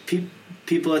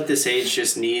people at this age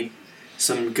just need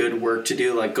some good work to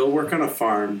do. Like, go work on a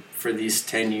farm for these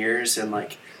 10 years and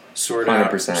like sort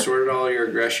out all your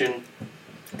aggression,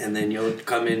 and then you'll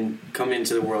come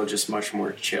into the world just much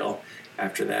more chill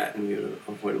after that, and you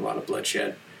avoid a lot of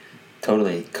bloodshed.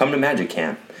 Totally. Come to Magic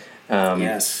Camp.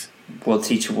 Yes.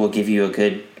 We'll give you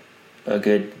a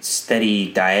good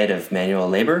steady diet of manual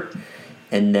labor,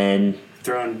 and then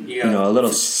a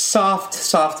little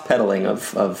soft peddling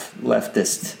of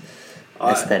leftist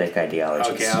aesthetic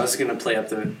ideologies. Okay, I was going to play up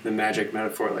the magic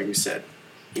metaphor, like you said.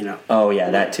 Oh yeah,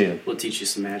 that too. We'll teach you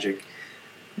some magic.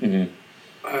 Mm-hmm.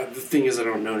 The thing is, I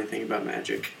don't know anything about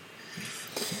magic.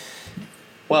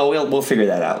 Well, we'll figure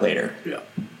that out later. Yeah.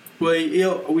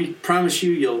 Well, we promise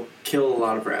you'll kill a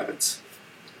lot of rabbits.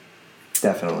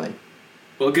 Definitely.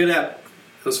 Well, good app.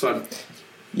 It was fun.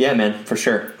 Yeah, man, for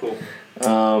sure. Cool.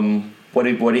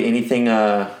 Anything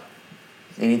on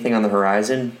the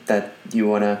horizon that you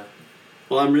want to?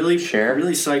 Well, I'm really share? I'm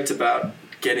really psyched about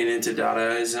getting into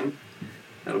Dadaism.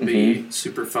 That'll be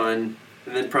super fun.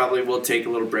 And then probably we'll take a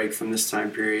little break from this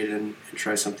time period and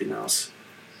try something else.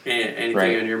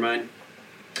 Anything on your mind?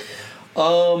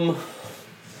 I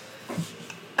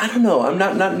don't know. I'm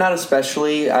not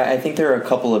especially. I think there are a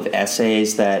couple of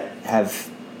essays that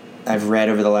I've read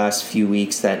over the last few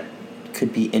weeks that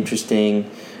could be interesting,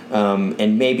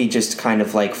 and maybe just kind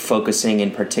of like focusing in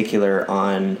particular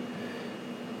on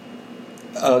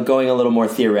going a little more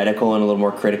theoretical and a little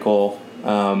more critical,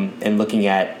 and looking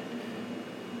at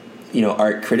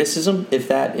art criticism, if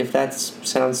that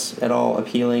sounds at all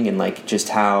appealing, and like just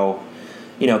how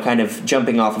kind of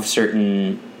jumping off of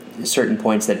certain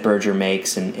points that Berger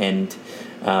makes, and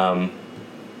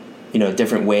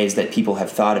different ways that people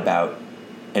have thought about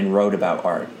and wrote about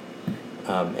art,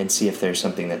 and see if there's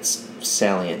something that's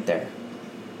salient there.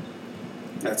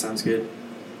 That sounds good.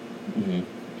 Mm-hmm.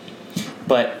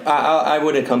 But I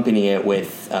would accompany it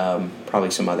with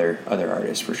probably some other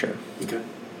artists for sure. Okay,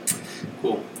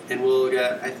 cool. And we'll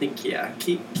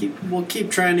keep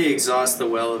trying to exhaust the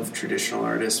well of traditional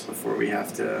artists before we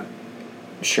have to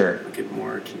look at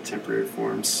more contemporary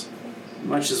forms.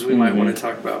 Much as we might want to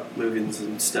talk about movies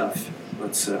and stuff,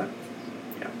 let's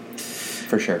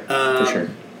for sure.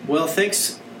 Well,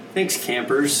 thanks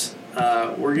campers.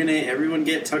 We're gonna everyone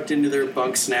get tucked into their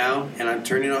bunks now, and I'm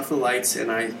turning off the lights, and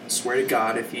I swear to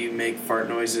God, if you make fart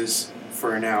noises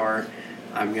for an hour,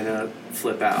 I'm gonna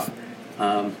flip out.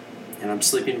 And I'm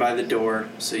sleeping by the door,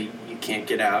 so you can't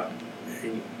get out,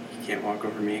 and you can't walk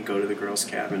over me and go to the girls'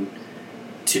 cabin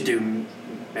to do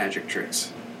magic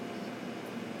tricks.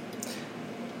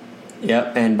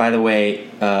 Yep. And by the way,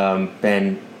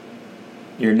 Ben,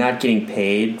 you're not getting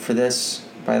paid for this.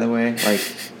 By the way, like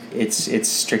it's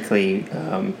strictly,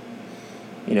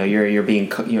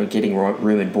 you're getting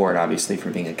room and board obviously for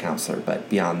being a counselor, but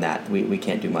beyond that, we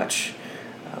can't do much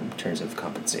in terms of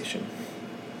compensation.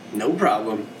 No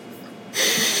problem.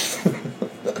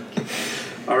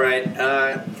 All right.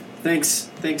 Thanks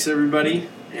everybody,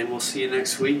 and we'll see you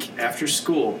next week after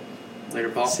school. Later,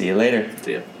 Paul. See you later.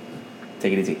 See ya.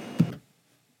 Take it easy.